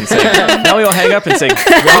 hang up and say,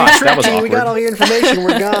 gosh, that was awkward. We got all your information.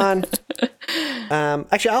 We're gone.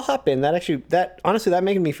 Actually, I'll hop in. Honestly, that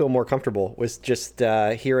made me feel more comfortable. Was just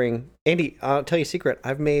hearing Andy. I'll tell you a secret.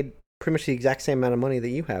 I've made pretty much the exact same amount of money that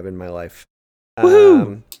you have in my life.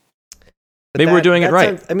 Woohoo! Maybe we're doing it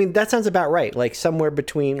right. That sounds about right. Like somewhere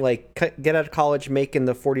between like get out of college, making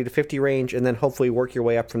the 40 to 50 range, and then hopefully work your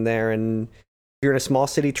way up from there. And if you're in a small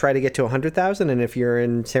city, try to get to 100,000, and if you're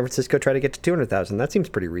in San Francisco, try to get to 200,000. That seems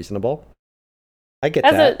pretty reasonable. I get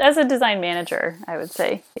that. As a design manager, I would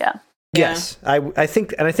say, yeah. Yes, I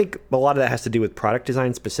think a lot of that has to do with product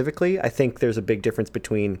design specifically. I think there's a big difference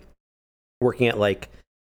between working at like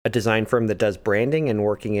a design firm that does branding and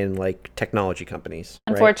working in like technology companies.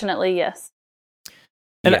 Unfortunately, yes.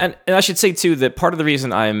 And I should say too that part of the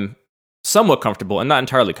reason I'm somewhat comfortable, and not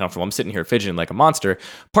entirely comfortable, I'm sitting here fidgeting like a monster.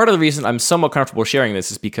 Part of the reason I'm somewhat comfortable sharing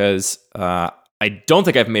this is because I don't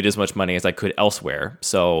think I've made as much money as I could elsewhere.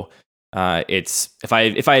 So it's if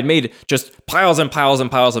I had made just piles and piles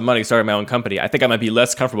and piles of money starting my own company, I think I might be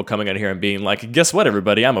less comfortable coming in here and being like, guess what,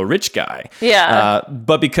 everybody, I'm a rich guy. Yeah.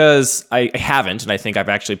 But because I haven't, and I think I've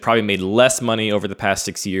actually probably made less money over the past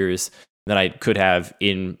 6 years than I could have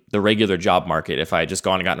in the regular job market if I had just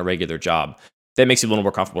gone and gotten a regular job, that makes you a little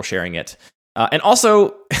more comfortable sharing it. And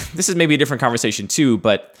also, this is maybe a different conversation too,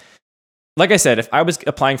 but like I said, if I was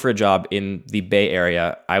applying for a job in the Bay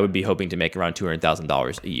Area, I would be hoping to make around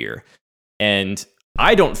 $200,000 a year. And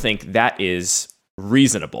I don't think that is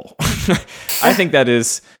reasonable. I think that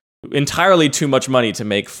is entirely too much money to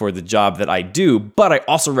make for the job that I do, but I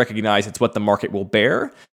also recognize it's what the market will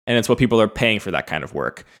bear, and it's what people are paying for that kind of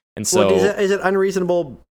work. And so, well, is it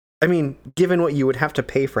unreasonable? I mean, given what you would have to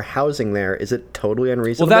pay for housing there, is it totally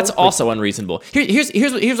unreasonable? Well, that's also unreasonable. Here's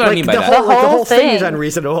what I mean by that. The whole thing is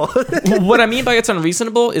unreasonable. What I mean by it's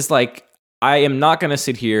unreasonable is like, I am not going to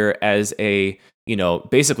sit here as a,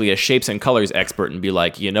 basically a shapes and colors expert and be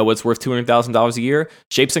like, what's worth $200,000 a year?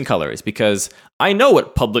 Shapes and colors, because I know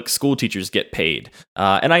what public school teachers get paid.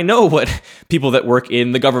 And I know what people that work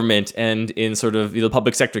in the government and in sort of the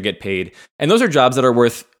public sector get paid. And those are jobs that are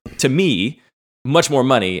worth, to me, much more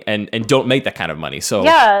money and don't make that kind of money. So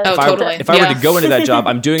yeah, if I were to go into that job,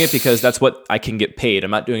 I'm doing it because that's what I can get paid. I'm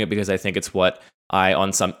not doing it because I think it's what I,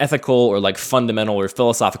 on some ethical or like fundamental or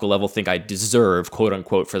philosophical level, think I deserve, quote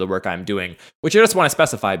unquote, for the work I'm doing, which I just want to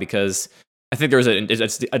specify because I think there's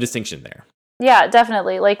a distinction there. Yeah,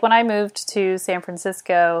 definitely. Like when I moved to San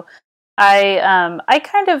Francisco, I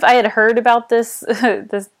had heard about this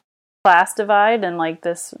this class divide and like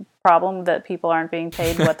this problem that people aren't being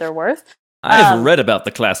paid what they're worth. I've read about the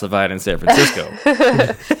class divide in San Francisco.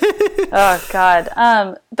 Oh,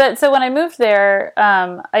 God. But so when I moved there,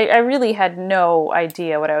 I really had no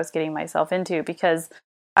idea what I was getting myself into because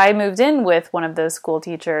I moved in with one of those school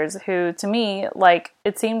teachers who, to me, like,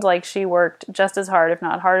 it seemed like she worked just as hard, if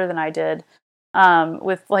not harder than I did,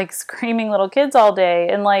 with, like, screaming little kids all day.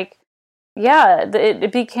 And, like, yeah,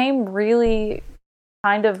 it became really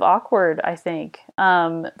kind of awkward, I think.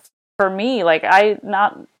 For me, like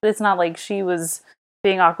it's not like she was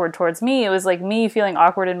being awkward towards me. It was like me feeling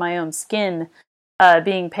awkward in my own skin,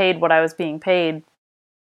 being paid what I was being paid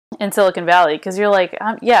in Silicon Valley. Because you're like,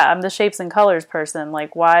 I'm the shapes and colors person.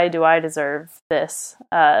 Like, why do I deserve this?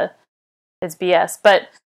 It's BS. But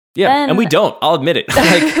yeah, and we don't. I'll admit it.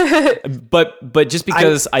 Like, but just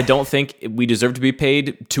because I don't think we deserve to be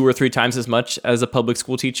paid 2 or 3 times as much as a public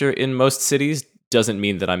school teacher in most cities doesn't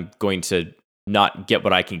mean that I'm going to not get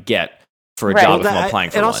what I can get for a job if I'm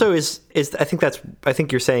applying for one. It also is I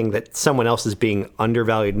think you're saying that someone else is being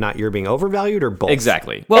undervalued, not you're being overvalued, or both.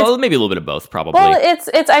 Exactly. Well, maybe a little bit of both, probably. Well,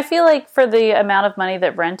 it's I feel like for the amount of money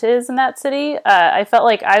that rent is in that city, I felt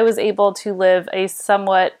like I was able to live a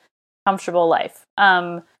somewhat comfortable life,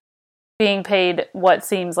 being paid what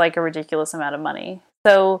seems like a ridiculous amount of money.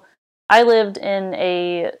 So I lived in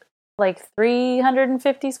a like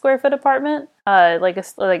 350 square foot apartment, like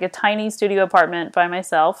a tiny studio apartment by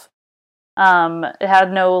myself. It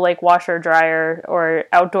had no like washer, dryer, or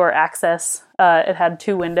outdoor access. It had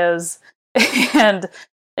 2 windows, and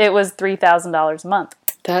it was $3,000 a month.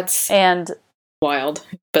 That's wild,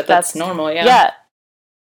 but that's normal. Yeah. Yeah.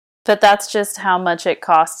 But that's just how much it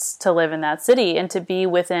costs to live in that city and to be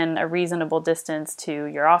within a reasonable distance to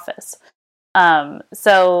your office.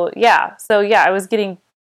 So I was getting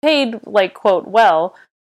paid like quote well,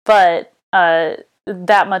 but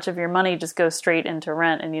that much of your money just goes straight into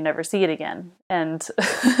rent and you never see it again. And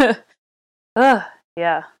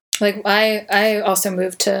yeah. Like I also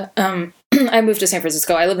moved to I moved to San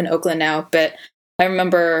Francisco. I live in Oakland now, but I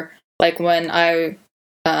remember like when I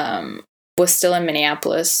was still in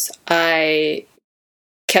Minneapolis, I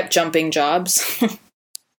kept jumping jobs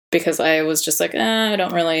because I was just like,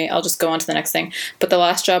 I'll just go on to the next thing. But the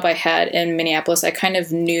last job I had in Minneapolis, I kind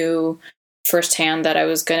of knew firsthand that I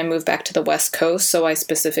was going to move back to the West Coast. So I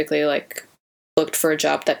specifically like looked for a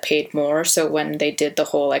job that paid more. So when they did the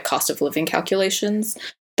whole like cost of living calculations,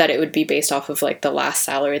 that it would be based off of like the last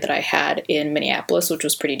salary that I had in Minneapolis, which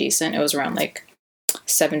was pretty decent. It was around like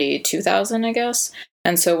 $72,000, I guess.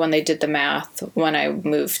 And so when they did the math, when I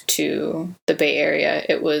moved to the Bay Area,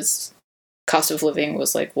 it was cost of living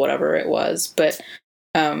was like whatever it was. But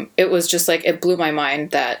it was just like, it blew my mind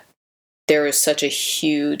that there was such a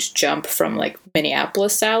huge jump from like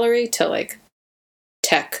Minneapolis salary to like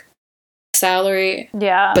tech salary.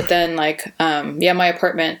 Yeah. But then like, my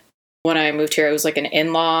apartment when I moved here, I was like an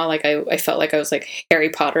in-law. Like I felt like I was like Harry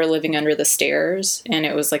Potter living under the stairs, and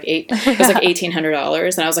it was like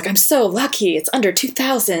 $1,800, and I was like, I'm so lucky. It's under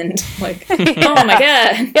 2,000. Like, oh my god.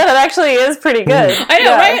 Yeah, that actually is pretty good. I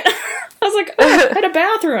know, right? I was like, oh, I had a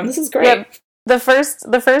bathroom. This is great. Yep. The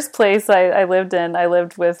first place I lived in, I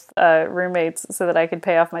lived with roommates so that I could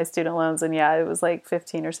pay off my student loans, and yeah, it was like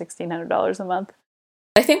 $1,500 or $1,600 a month.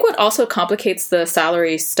 I think what also complicates the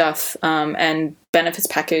salary stuff and benefits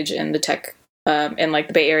package in the tech in like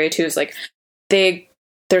the Bay Area too is like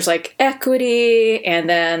there's like equity and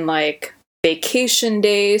then like vacation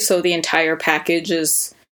days, so the entire package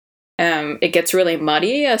is it gets really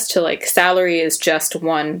muddy as to like salary is just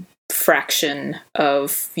one fraction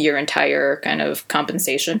of your entire kind of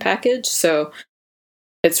compensation package. So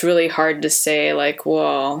it's really hard to say like,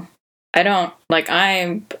 well,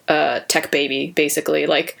 I'm a tech baby, basically.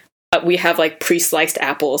 Like, we have, like, pre-sliced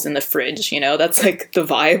apples in the fridge, you know? That's, like, the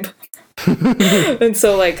vibe. And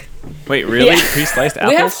so, like... Wait, really? Yeah. Pre-sliced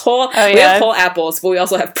apples? We have whole apples, but we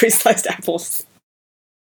also have pre-sliced apples.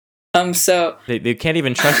 So... They can't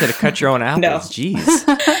even trust you to cut your own apples. No.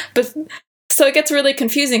 Jeez. But, so it gets really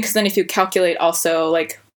confusing, because then if you calculate also,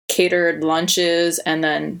 like, catered lunches, and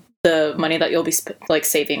then the money that you'll be,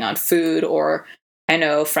 saving on food, or... I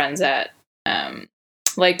know friends at,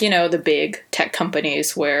 like, you know, the big tech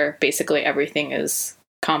companies where basically everything is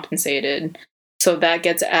compensated. So that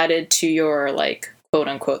gets added to your, like, quote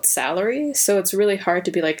unquote salary. So it's really hard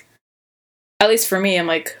to be like, at least for me, I'm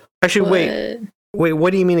like, actually, wait,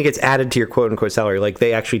 what do you mean it gets added to your quote unquote salary? Like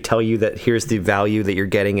they actually tell you that here's the value that you're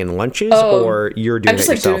getting in lunches, or you're doing it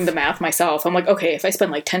yourself? I'm just like doing the math myself. I'm like, okay, if I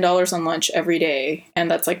spend like $10 on lunch every day, and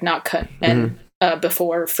that's like not cut and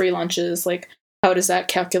before free lunches, like, how does that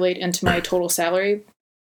calculate into my total salary?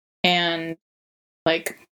 And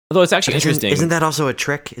like, although it's actually interesting, isn't that also a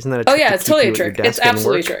trick? Isn't that a trick? Oh yeah, it's totally a trick. It's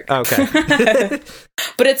absolutely a trick. Okay.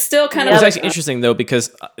 But it's still kind of. It's actually interesting though, because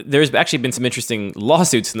there's actually been some interesting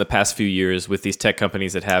lawsuits in the past few years with these tech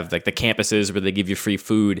companies that have like the campuses where they give you free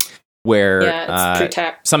food. Where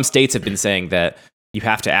some states have been saying that you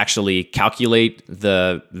have to actually calculate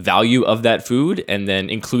the value of that food and then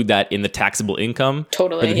include that in the taxable income for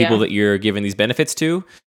the people that you're giving these benefits to,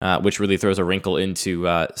 which really throws a wrinkle into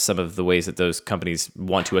some of the ways that those companies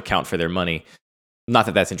want to account for their money. Not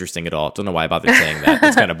that that's interesting at all. Don't know why I bothered saying that.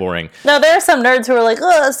 It's kind of boring. No, there are some nerds who are like,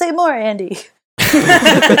 oh, say more, Andy.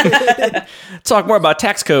 Talk more about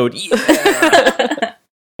tax code. Yeah.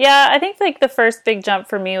 Yeah, I think like the first big jump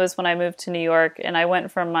for me was when I moved to New York, and I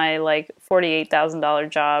went from my like $48,000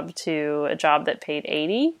 job to a job that paid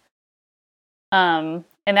 $80,000.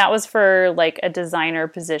 And that was for like a designer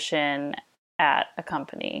position at a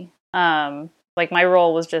company. Like my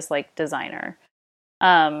role was just like designer.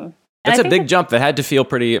 That's a big jump. That had to feel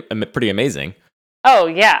pretty amazing. Oh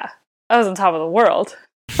yeah, I was on top of the world.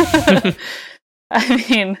 I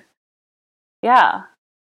mean, yeah.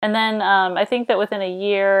 And then I think that within a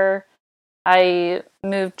year, I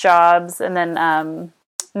moved jobs and then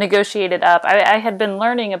negotiated up. I had been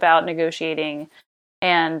learning about negotiating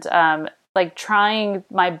and like trying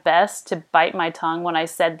my best to bite my tongue when I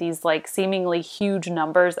said these like seemingly huge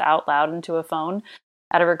numbers out loud into a phone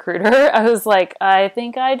at a recruiter. I was like, I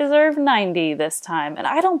think I deserve 90 this time. And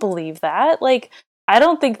I don't believe that. Like, I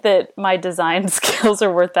don't think that my design skills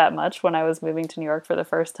are worth that much when I was moving to New York for the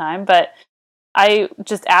first time. But I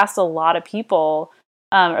just asked a lot of people,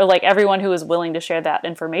 or like everyone who was willing to share that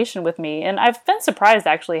information with me. And I've been surprised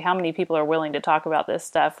actually how many people are willing to talk about this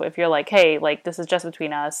stuff. If you're like, hey, like this is just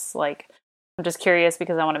between us. Like, I'm just curious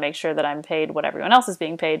because I want to make sure that I'm paid what everyone else is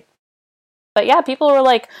being paid. But yeah, people were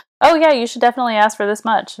like, oh yeah, you should definitely ask for this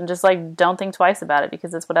much. And just like, don't think twice about it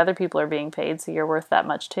because it's what other people are being paid. So you're worth that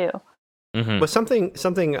much too. Mm-hmm. Well,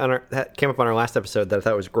 something on that came up on our last episode that I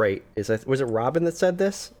thought was great is, was it Robin that said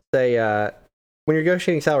this? When you're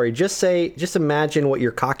negotiating salary, just imagine what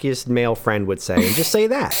your cockiest male friend would say, and just say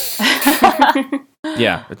that.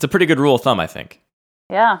 Yeah, it's a pretty good rule of thumb, I think.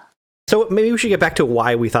 Yeah. So maybe we should get back to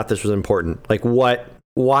why we thought this was important. Like,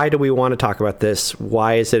 why do we want to talk about this?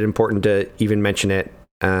 Why is it important to even mention it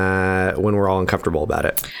when we're all uncomfortable about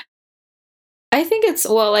it? I think it's,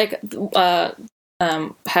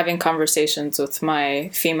 having conversations with my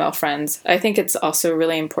female friends, I think it's also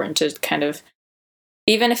really important to kind of,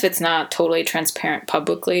 even if it's not totally transparent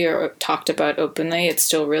publicly or talked about openly, it's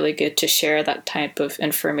still really good to share that type of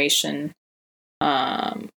information.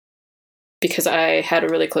 Because I had a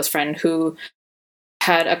really close friend who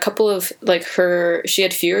had a couple of she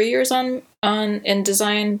had fewer years on in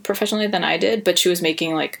design professionally than I did, but she was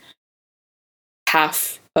making like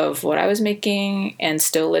half of what I was making and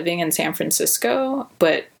still living in San Francisco.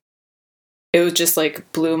 But it was just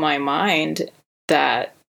like blew my mind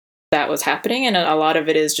that that was happening. And a lot of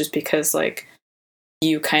it is just because like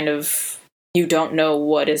you don't know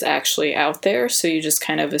what is actually out there. So you just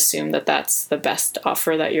kind of assume that that's the best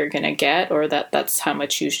offer that you're going to get, or that that's how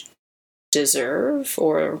much you deserve.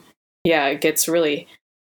 Or yeah, it gets really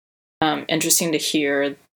interesting to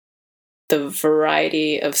hear the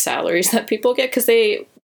variety of salaries that people get, because they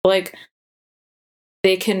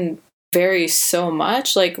can vary so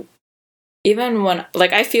much. Like even when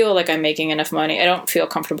like I feel like I'm making enough money, I don't feel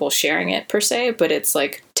comfortable sharing it per se, but it's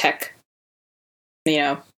like tech,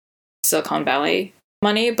 Silicon Valley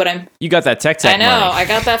money. But you got that tech I know money. I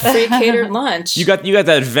got that free catered lunch. You got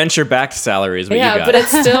that venture backed salary is what you got. But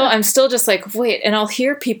it's still I'm still just like, wait, and I'll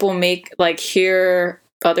hear people hear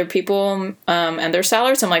other people and their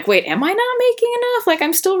salaries. I'm like, wait, am I not making enough? Like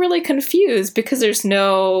I'm still really confused because there's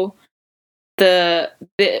no the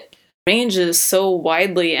range is so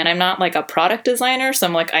widely, and I'm not like a product designer, so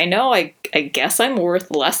I'm like, I know I guess I'm worth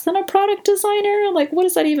less than a product designer. Like, what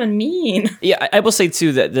does that even mean? Yeah, I will say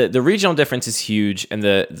too that the regional difference is huge, and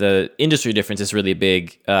the industry difference is really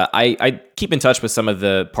big. I keep in touch with some of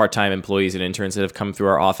the part-time employees and interns that have come through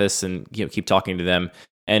our office, and keep talking to them.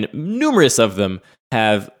 And numerous of them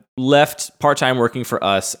have left part-time working for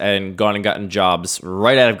us and gone and gotten jobs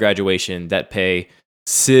right out of graduation that pay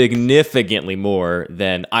significantly more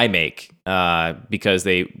than I make, because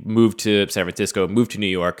they moved to San Francisco, moved to New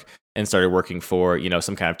York, and started working for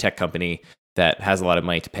some kind of tech company that has a lot of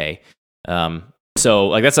money to pay. So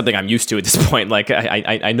like that's something I'm used to at this point. Like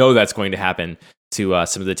I know that's going to happen to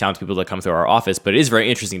some of the talented people that come through our office, but it is very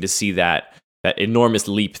interesting to see that enormous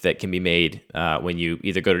leap that can be made when you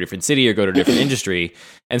either go to a different city or go to a different industry.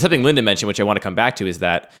 And something Linda mentioned, which I want to come back to, is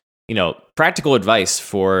that practical advice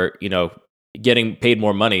for getting paid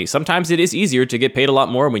more money. Sometimes it is easier to get paid a lot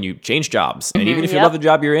more when you change jobs. And even if you love the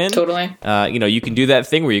job you're in, totally, you can do that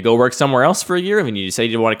thing where you go work somewhere else for a year and you say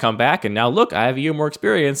you want to come back. And now look, I have a year more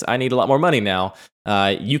experience. I need a lot more money now.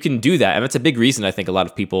 You can do that. And that's a big reason I think a lot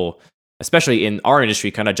of people, especially in our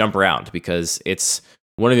industry, kind of jump around, because it's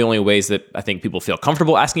one of the only ways that I think people feel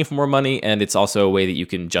comfortable asking for more money, and it's also a way that you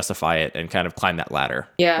can justify it and kind of climb that ladder.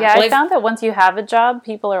 Yeah, I found that once you have a job,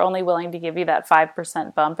 people are only willing to give you that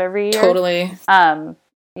 5% bump every year. Totally.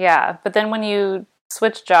 Yeah, but then when you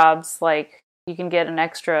switch jobs, like you can get an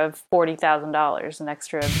extra of $40,000, an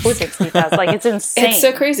extra of $60,000. Like it's insane. It's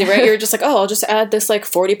so crazy, right? You're just like, oh, I'll just add this like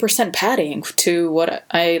 40% padding to what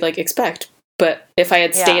I like expect. But if I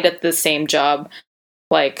had stayed at the same job,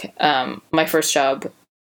 like my first job,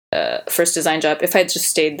 first design job, if I had just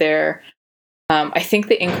stayed there, I think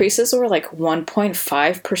the increases were like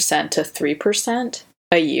 1.5% to 3%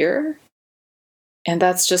 a year. And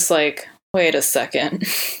that's just like, wait a second.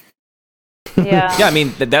 Yeah. Yeah, I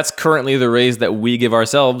mean, that's currently the raise that we give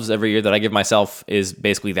ourselves every year, that I give myself, is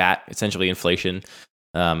basically that, essentially inflation,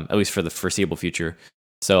 at least for the foreseeable future.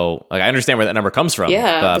 So like, I understand where that number comes from.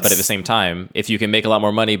 Yeah, but at the same time, if you can make a lot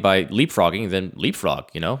more money by leapfrogging, then leapfrog,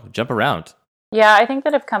 jump around. Yeah, I think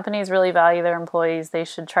that if companies really value their employees, they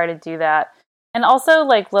should try to do that. And also,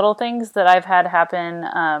 like, little things that I've had happen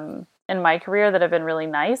in my career that have been really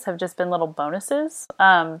nice have just been little bonuses,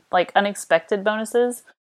 like unexpected bonuses.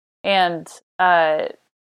 And I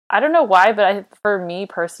don't know why, but for me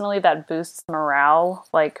personally, that boosts morale,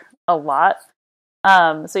 like, a lot.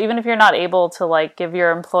 So even if you're not able to, like, give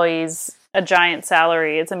your employees a giant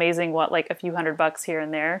salary, it's amazing what, like, a few $100 here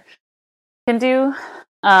and there can do.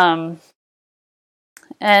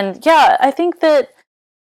 And yeah, I think that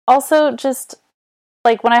also just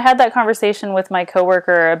like when I had that conversation with my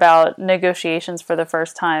coworker about negotiations for the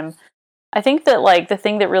first time, I think that like the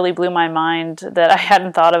thing that really blew my mind that I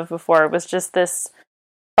hadn't thought of before was just this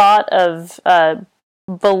thought of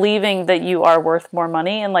believing that you are worth more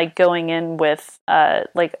money, and like going in with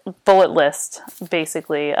like bullet list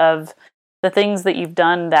basically of the things that you've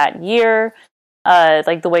done that year.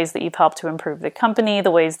 Like the ways that you've helped to improve the company, the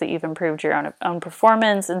ways that you've improved your own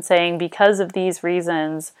performance, and saying, because of these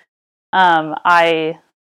reasons, I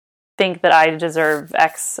think that I deserve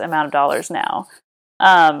X amount of dollars now.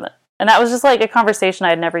 And that was just like a conversation I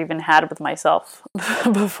had never even had with myself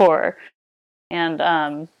before.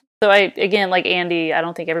 And so again, like Andy, I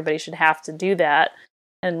don't think everybody should have to do that.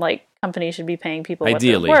 And like companies should be paying people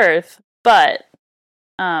Ideally. what they're worth. But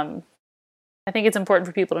I think it's important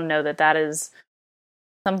for people to know that that is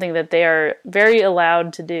something that they are very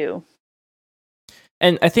allowed to do.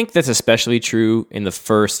 And I think that's especially true in the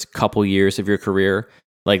first couple years of your career.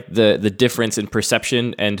 Like the difference in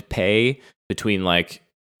perception and pay between like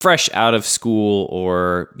fresh out of school,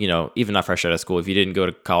 or, even not fresh out of school, if you didn't go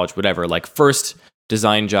to college, whatever, like first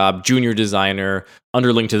design job, junior designer,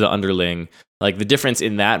 underling to the underling. Like the difference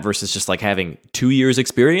in that versus just like having 2 years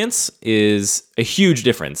experience is a huge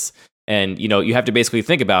difference. And, you know, you have to basically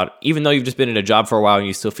think about, even though you've just been in a job for a while and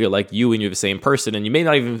you still feel like you're the same person, and you may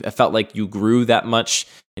not even have felt like you grew that much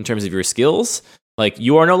in terms of your skills, like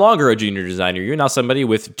you are no longer a junior designer. You're now somebody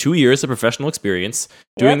with 2 years of professional experience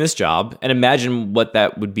doing this job. And imagine what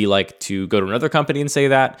that would be like to go to another company and say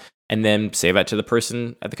that, and then say that to the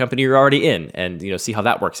person at the company you're already in, and, you know, see how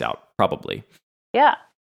that works out, probably. Yeah.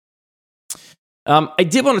 I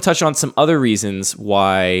did want to touch on some other reasons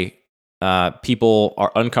why people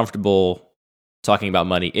are uncomfortable talking about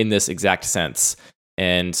money in this exact sense,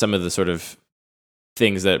 and some of the sort of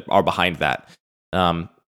things that are behind that. And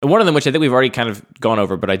one of them, which I think we've already kind of gone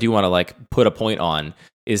over, but I do want to like put a point on,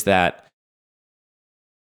 is that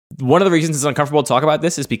one of the reasons it's uncomfortable to talk about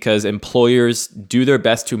this is because employers do their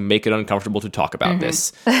best to make it uncomfortable to talk about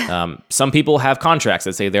this. Some people have contracts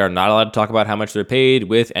that say they are not allowed to talk about how much they're paid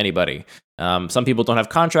with anybody. Some people don't have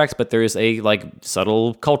contracts, but there is a like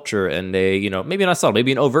subtle culture and a, you know, maybe not subtle,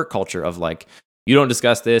 maybe an overt culture of like, you don't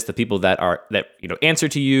discuss this. The people that you know, answer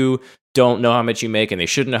to you don't know how much you make, and they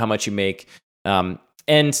shouldn't know how much you make.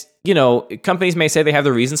 And, you know, companies may say they have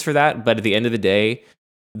the reasons for that, but at the end of the day,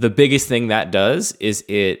 the biggest thing that does is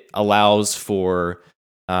it allows for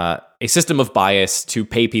a system of bias to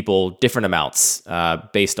pay people different amounts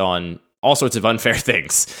based on all sorts of unfair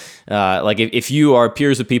things. Like if you are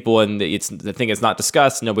peers with people and it's the thing is not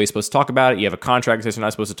discussed, nobody's supposed to talk about it, you have a contract that says you're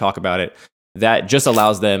not supposed to talk about it, that just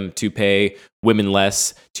allows them to pay women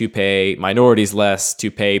less, to pay minorities less, to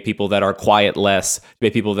pay people that are quiet less, to pay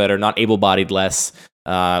people that are not able-bodied less,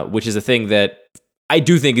 which is a thing that I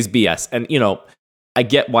do think is BS. And, you know, I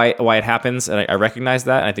get why it happens, and I recognize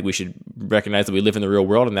that. And I think we should recognize that we live in the real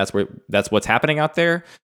world, and that's what's happening out there.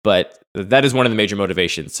 But that is one of the major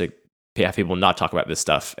motivations to have people not talk about this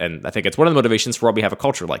stuff. And I think it's one of the motivations for why we have a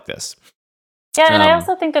culture like this. Yeah, and I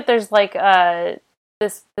also think that there's like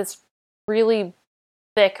this really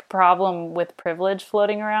thick problem with privilege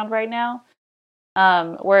floating around right now,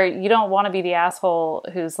 where you don't want to be the asshole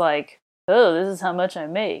who's like, oh, this is how much I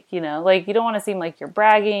make, you know? Like, you don't want to seem like you're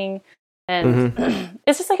bragging. And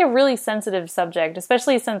it's just like a really sensitive subject,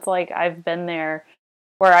 especially since like I've been there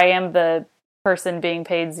where I am the person being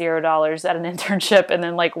paid $0 at an internship and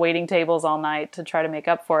then like waiting tables all night to try to make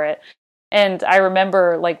up for it. And I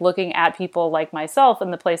remember like looking at people like myself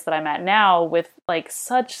in the place that I'm at now with like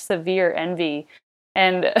such severe envy.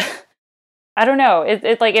 And I don't know,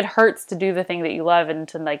 it like it hurts to do the thing that you love and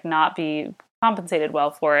to like not be compensated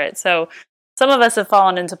well for it. So some of us have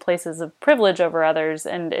fallen into places of privilege over others,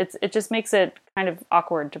 and it just makes it kind of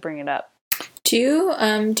awkward to bring it up. Do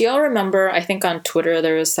y'all remember, I think on Twitter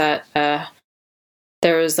there was that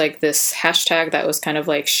there was like this hashtag that was kind of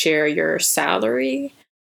like share your salary,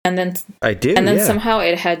 and then I do, and then somehow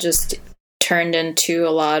it had just turned into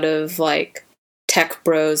a lot of like tech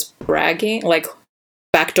bros bragging, like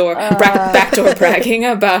backdoor bragging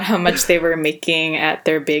about how much they were making at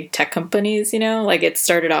their big tech companies, you know? Like it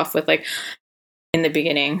started off with like in the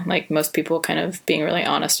beginning, like most people kind of being really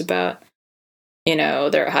honest about, you know,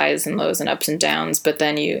 their highs and lows and ups and downs, but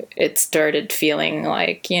then it started feeling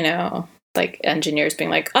like, you know, like engineers being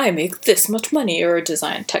like, I make this much money, or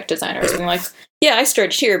tech designers being like, yeah, I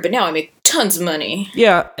started here, but now I make tons of money.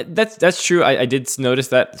 Yeah, that's true. I did notice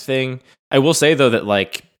that thing. I will say though that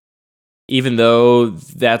like, even though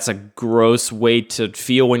that's a gross way to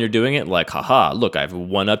feel when you're doing it, like, haha, look, I've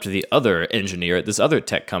won up to the other engineer at this other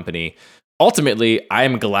tech company. Ultimately, I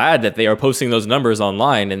am glad that they are posting those numbers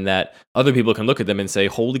online and that other people can look at them and say,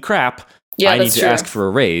 holy crap, I need to ask for a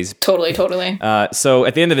raise. Totally. So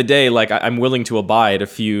at the end of the day, like I'm willing to abide a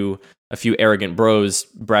few arrogant bros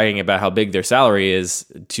bragging about how big their salary is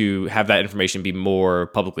to have that information be more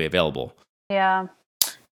publicly available. Yeah.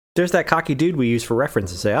 There's that cocky dude we use for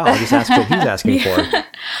reference and say, oh, I'll just ask what he's asking for.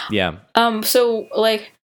 Yeah. So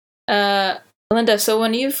like, Linda, so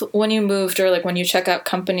when you moved, or like when you check out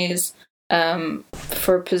companies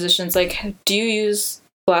for positions, like do you use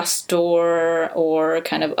Glassdoor or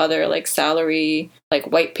kind of other like salary, like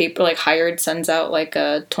white paper, like Hired sends out like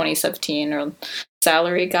a 2017 or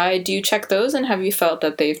salary guide? Do you check those, and have you felt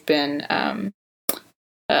that they've been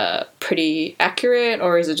pretty accurate,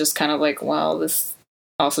 or is it just kind of like, well, this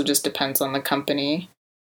also just depends on the company?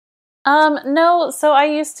 No, so I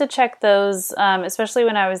used to check those, especially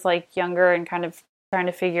when I was like younger and kind of trying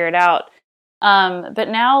to figure it out. But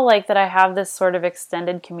now, like that I have this sort of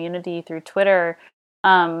extended community through Twitter,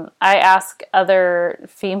 I ask other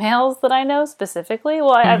females that I know specifically.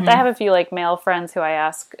 Well, I have a few like male friends who I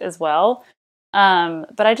ask as well.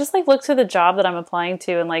 But I just like look to the job that I'm applying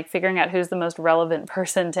to and like figuring out who's the most relevant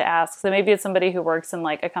person to ask. So maybe it's somebody who works in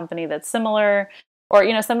like a company that's similar, or,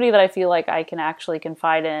 you know, somebody that I feel like I can actually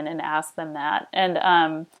confide in and ask them that.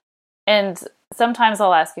 And sometimes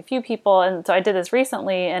I'll ask a few people. And so I did this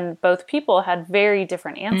recently, and both people had very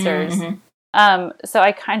different answers. So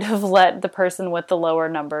I kind of let the person with the lower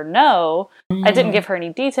number know. I didn't give her any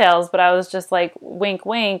details, but I was just like, wink,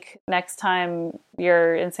 wink, next time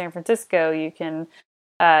you're in San Francisco, you can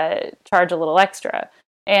charge a little extra.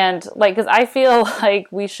 And like, because I feel like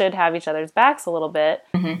we should have each other's backs a little bit.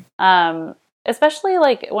 Especially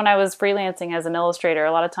like when I was freelancing as an illustrator,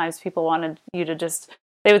 a lot of times people wanted you to just,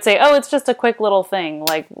 they would say, oh, it's just a quick little thing.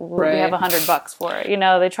 Like we have $100 for it. You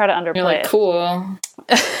know, they try to underplay You're like, it. Cool.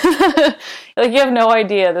 Like you have no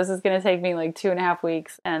idea. This is going to take me like 2.5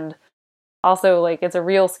 weeks. And also like, it's a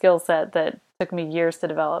real skill set that took me years to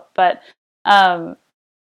develop. But, so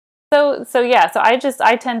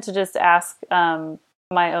I tend to just ask,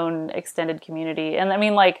 my own extended community. And I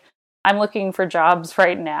mean, like, I'm looking for jobs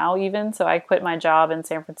right now even. So I quit my job in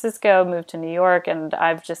San Francisco, moved to New York, and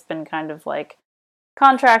I've just been kind of like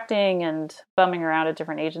contracting and bumming around at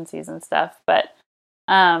different agencies and stuff. But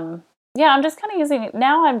I'm just kind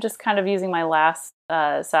of using my last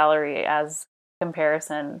salary as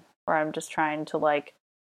comparison, where I'm just trying to like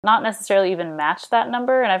not necessarily even match that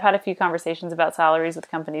number. And I've had a few conversations about salaries with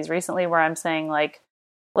companies recently where I'm saying like,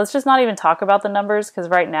 let's just not even talk about the numbers, because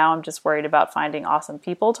right now I'm just worried about finding awesome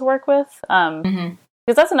people to work with.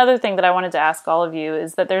 Because that's another thing that I wanted to ask all of you,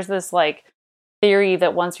 is that there's this like theory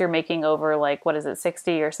that once you're making over like, what is it,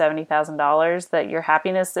 $60,000 or $70,000, that your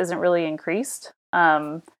happiness isn't really increased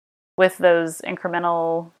with those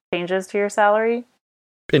incremental changes to your salary.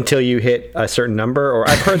 Until you hit a certain number, or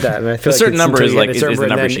I've heard that, and I feel a certain number is like is the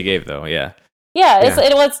number then, she gave though. Yeah. Yeah,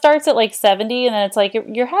 it starts at like 70, and then it's like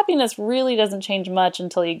your happiness really doesn't change much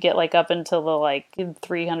until you get like up until the like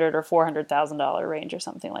 $300,000 or $400,000 range or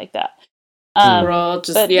something like that. But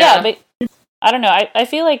I don't know. I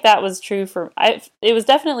feel like that was true for it was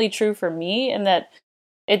definitely true for me, in that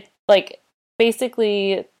it like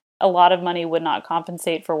basically a lot of money would not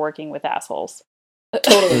compensate for working with assholes.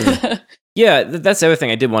 Totally. Yeah, that's the other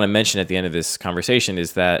thing I did want to mention at the end of this conversation,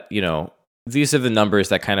 is that, you know, these are the numbers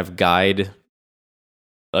that kind of guide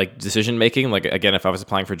like decision making. Like, again, if I was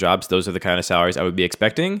applying for jobs, those are the kind of salaries I would be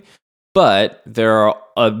expecting. But there are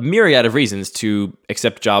a myriad of reasons to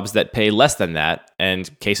accept jobs that pay less than that.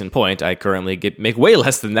 And case in point, I currently make way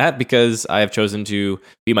less than that because I have chosen to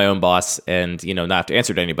be my own boss and, you know, not have to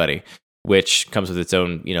answer to anybody, which comes with its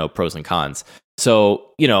own, you know, pros and cons.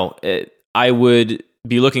 So, you know, I would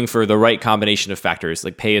be looking for the right combination of factors.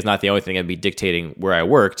 Like, pay is not the only thing I'd be dictating where I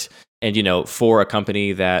worked. And, you know, for a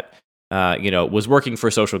company that, you know, was working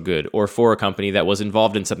for social good, or for a company that was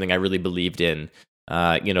involved in something I really believed in,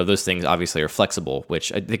 you know, those things obviously are flexible,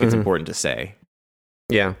 which I think it's important to say.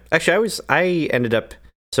 Yeah. Actually, I ended up,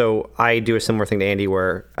 so I do a similar thing to Andy,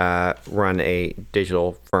 where run a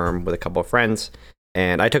digital firm with a couple of friends.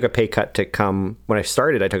 And I took a pay cut to come, when I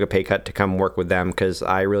started, I took a pay cut to come work with them because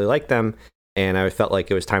I really liked them. And I felt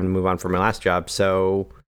like it was time to move on from my last job. So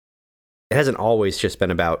it hasn't always just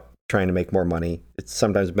been about trying to make more money. It's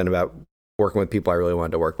sometimes been about working with people I really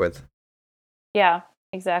wanted to work with. Yeah,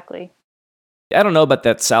 exactly. I don't know about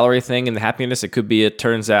that salary thing and the happiness. It could be a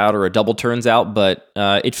turns out or a double turns out, but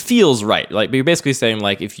it feels right. Like, you're basically saying,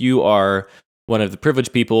 like, if you are one of the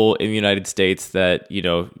privileged people in the United States that, you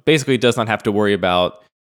know, basically does not have to worry about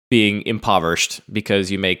being impoverished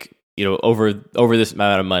because you make, you know, over this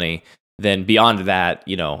amount of money, then beyond that,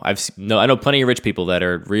 you know, I know plenty of rich people that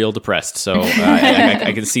are real depressed. So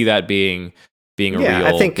I can see that being a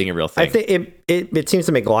real thing. I think it seems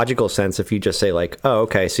to make logical sense if you just say like, oh,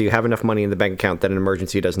 okay, so you have enough money in the bank account that an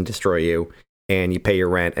emergency doesn't destroy you, and you pay your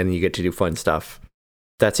rent, and you get to do fun stuff.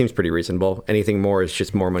 That seems pretty reasonable. Anything more is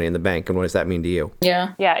just more money in the bank, and what does that mean to you?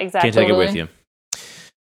 Yeah, exactly. Can't take it with you.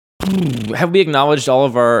 Have we acknowledged all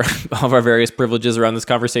of our various privileges around this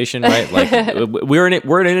conversation? Right, like we're in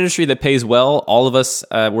an industry that pays well. All of us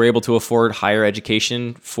were able to afford higher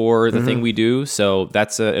education for the thing we do, so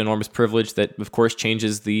that's an enormous privilege that, of course,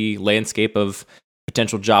 changes the landscape of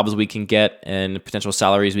potential jobs we can get and potential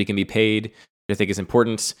salaries we can be paid, which I think is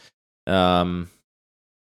important. Yeah,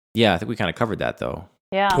 I think we kind of covered that, though.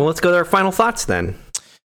 Yeah. Well, let's go to our final thoughts then.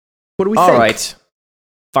 What do we think? All right,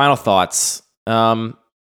 final thoughts.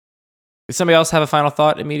 Does somebody else have a final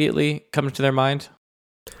thought immediately coming to their mind?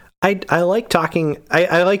 I like talking.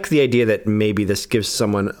 I like the idea that maybe this gives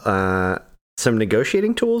someone some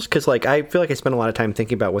negotiating tools, because like I feel like I spend a lot of time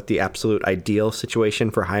thinking about what the absolute ideal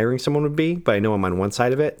situation for hiring someone would be, but I know I'm on one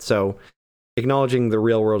side of it. So acknowledging the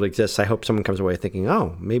real world exists, I hope someone comes away thinking,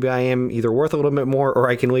 oh, maybe I am either worth a little bit more, or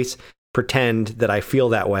I can at least pretend that I feel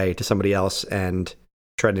that way to somebody else and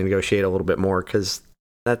try to negotiate a little bit more, because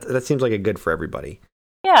that seems like a good for everybody.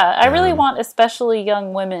 Yeah, I really want especially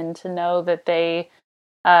young women to know that they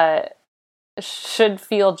should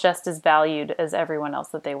feel just as valued as everyone else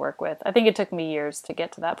that they work with. I think it took me years to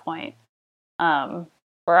get to that point,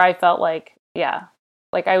 where I felt like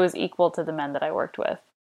I was equal to the men that I worked with.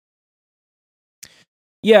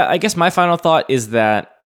 Yeah, I guess my final thought is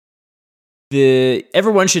that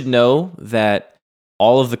everyone should know that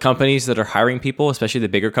all of the companies that are hiring people, especially the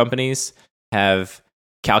bigger companies, have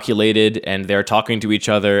calculated, and they're talking to each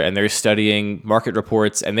other, and they're studying market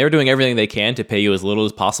reports, and they're doing everything they can to pay you as little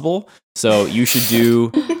as possible. So you should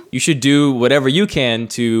do whatever you can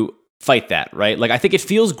to fight that, right? Like, I think it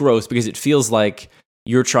feels gross because it feels like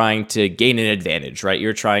you're trying to gain an advantage, right?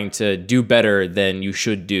 You're trying to do better than you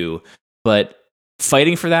should do. But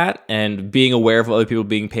fighting for that and being aware of other people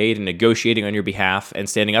being paid and negotiating on your behalf and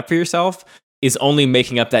standing up for yourself is only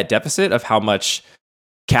making up that deficit of how much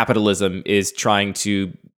capitalism is trying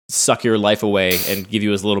to suck your life away and give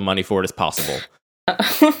you as little money for it as possible.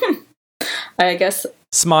 I guess.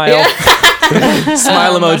 Smile. Yeah.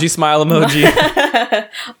 Smile emoji.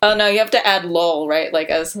 Oh no, you have to add lol, right? Like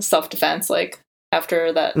as self-defense, like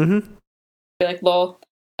after that. Mm-hmm. Be like lol.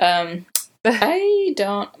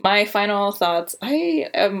 My final thoughts, I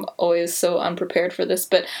am always so unprepared for this,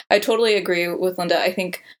 but I totally agree with Linda. I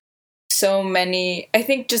think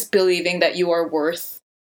just believing that you are worth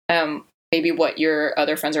maybe what your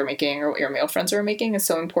other friends are making or what your male friends are making is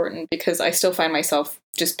so important, because I still find myself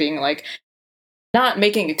just being like, not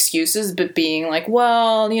making excuses, but being like,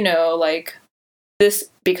 well, like this,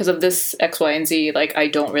 because of this X, Y, and Z, like I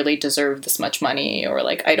don't really deserve this much money, or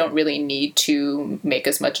like I don't really need to make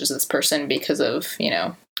as much as this person because of,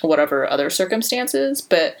 whatever other circumstances.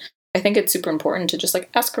 But I think it's super important to just like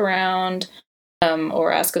ask around,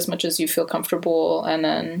 or ask as much as you feel comfortable, and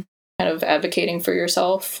then kind of advocating for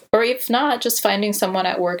yourself, or if not, just finding someone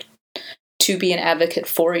at work to be an advocate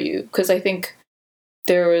for you. Because I think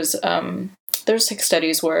there's like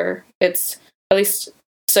studies where it's, at least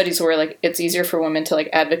studies where like it's easier for women to like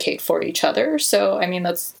advocate for each other. So I mean,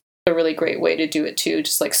 that's a really great way to do it too.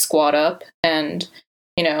 Just like squat up and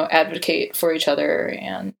advocate for each other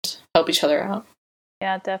and help each other out.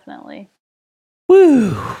 Yeah, definitely.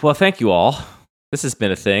 Woo! Well, thank you all. This has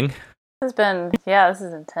been a thing. This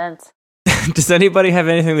is intense. Does anybody have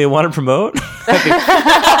anything they want to promote?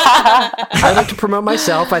 I'd like to promote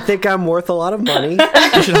myself. I think I'm worth a lot of money.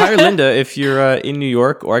 You should hire Linda if you're in New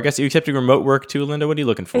York, or I guess you're accepting remote work too, Linda. What are you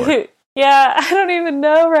looking for? Yeah, I don't even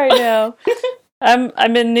know right now.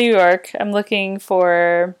 I'm in New York. I'm just looking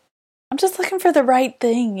for the right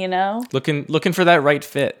thing, Looking for that right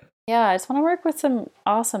fit. Yeah, I just want to work with some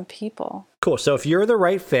awesome people. Cool. So if you're the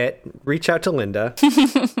right fit, reach out to Linda.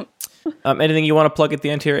 Anything you want to plug at the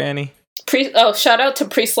end here, Annie? Shout out to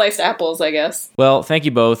pre-sliced apples, I guess. Well, thank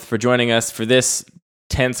you both for joining us for this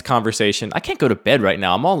tense conversation. I can't go to bed right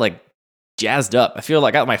now. I'm all like jazzed up. I feel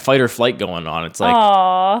like I got my fight or flight going on. It's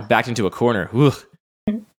like backed into a corner. Ugh.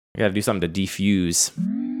 I got to do something to defuse.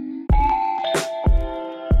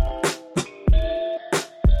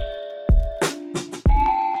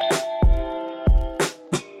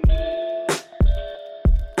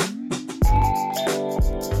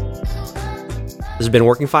 This has been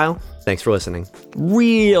Working File. Thanks for listening.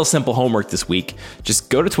 Real simple homework this week.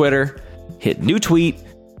 Just go to Twitter, hit new tweet,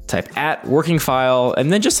 type @WorkingFile,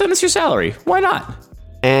 and then just send us your salary. Why not?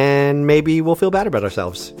 And maybe we'll feel better about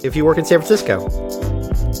ourselves if you work in San Francisco.